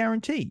could add a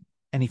guarantee.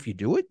 And if you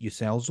do it, your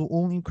sales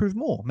will improve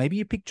more. Maybe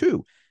you pick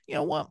two. You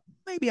know what?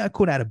 Maybe I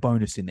could add a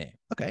bonus in there.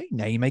 Okay,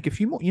 now you make a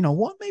few more. You know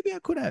what? Maybe I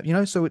could have,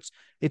 so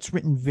it's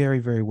written very,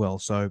 very well.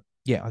 So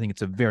yeah, I think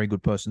it's a very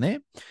good person there.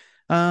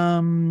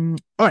 All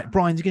right,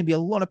 Bryan, there's going to be a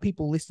lot of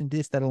people listening to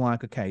this that are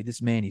like, okay,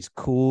 this man is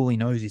cool. He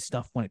knows his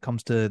stuff when it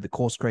comes to the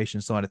course creation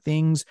side of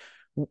things.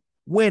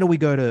 Where do we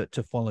go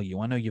to follow you?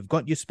 I know you've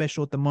got your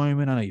special at the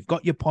moment. I know you've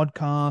got your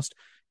podcast.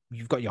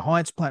 You've got your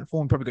Heights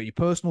platform, probably got your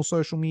personal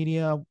social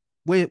media.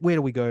 Where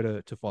do we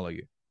go to follow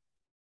you?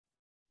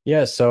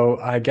 Yeah, so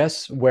I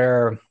guess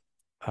where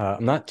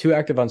I'm not too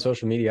active on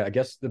social media, I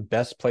guess the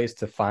best place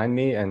to find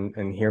me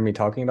and hear me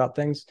talking about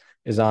things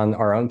is on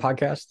our own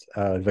podcast,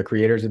 The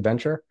Creator's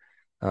Adventure.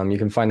 You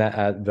can find that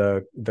at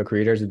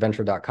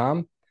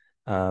thecreatorsadventure.com.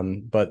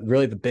 But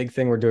really the big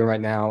thing we're doing right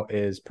now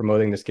is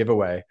promoting this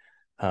giveaway.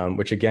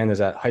 which again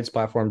is at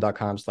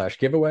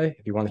heightsplatform.com/giveaway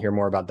if you want to hear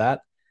more about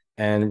that.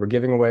 And we're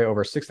giving away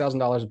over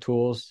 $6,000 of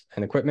tools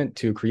and equipment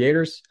to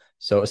creators.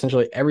 So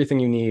essentially everything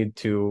you need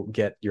to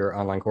get your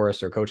online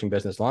course or coaching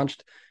business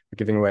launched. We're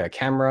giving away a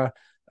camera,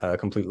 a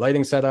complete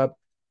lighting setup,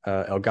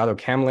 Elgato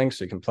Cam Link,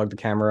 so you can plug the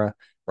camera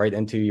right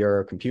into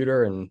your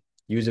computer and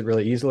use it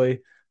really easily.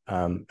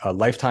 A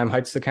lifetime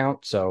Heights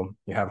account, so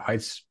you have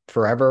Heights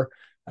forever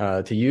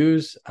to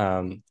use.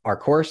 Our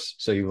course,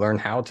 so you learn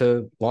how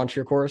to launch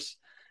your course,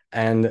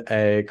 and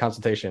a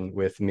consultation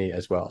with me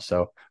as well.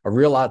 So a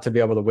real lot to be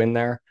able to win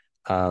there.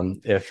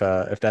 If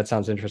that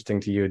sounds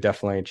interesting to you,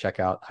 definitely check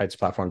out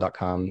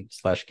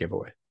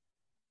heightsplatform.com/giveaway.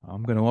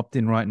 I'm going to opt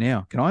in right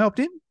now. Can I opt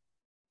in?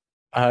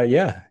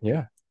 Yeah.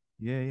 Yeah.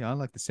 I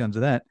like the sounds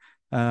of that.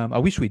 I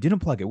wish we didn't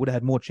plug it. Would have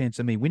had more chance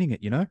of me winning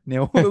it,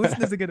 Now all the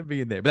listeners are going to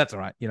be in there, but that's all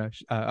right.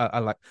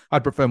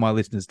 I'd prefer my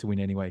listeners to win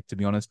anyway, to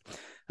be honest.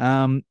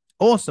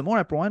 Awesome. All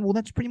right, Bryan. Well,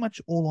 that's pretty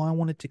much all I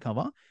wanted to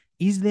cover.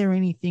 Is there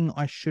anything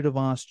I should have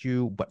asked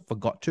you but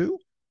forgot to,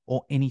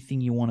 or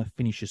anything you want to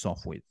finish us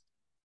off with?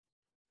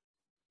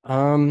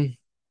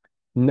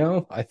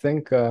 No, I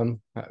think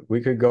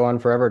we could go on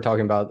forever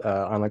talking about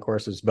online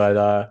courses,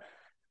 but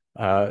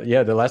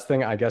the last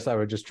thing I guess I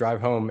would just drive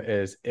home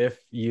is if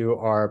you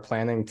are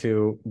planning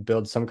to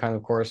build some kind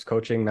of course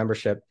coaching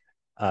membership,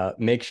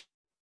 make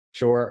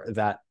sure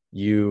that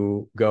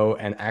you go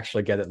and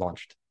actually get it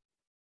launched.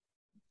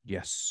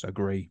 Yes,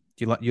 agree.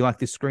 Do you like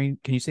this screen?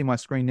 Can you see my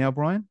screen now,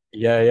 Bryan?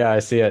 Yeah, I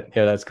see it.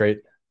 Yeah, that's great.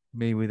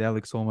 Me with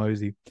Alex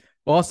Hormozy.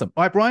 Awesome.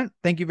 All right, Bryan,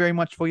 thank you very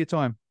much for your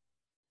time.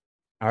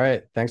 All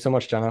right. Thanks so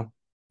much, Jono.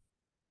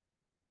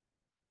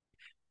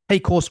 Hey,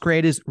 course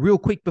creators, real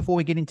quick before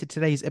we get into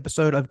today's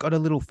episode, I've got a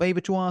little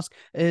favor to ask.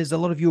 As a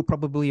lot of you are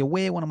probably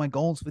aware, one of my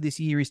goals for this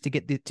year is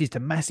to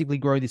massively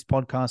grow this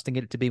podcast and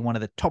get it to be one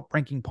of the top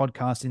ranking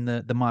podcasts in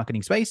the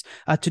marketing space.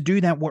 To do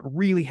that, what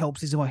really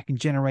helps is if I can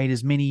generate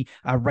as many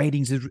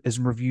ratings as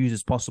reviews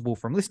as possible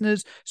from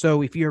listeners.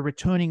 So if you're a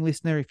returning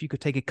listener, if you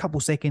could take a couple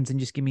seconds and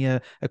just give me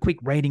a quick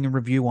rating and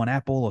review on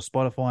Apple or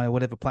Spotify or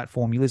whatever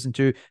platform you listen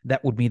to,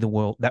 that would mean the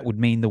world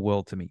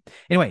to me.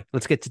 Anyway,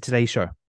 let's get to today's show.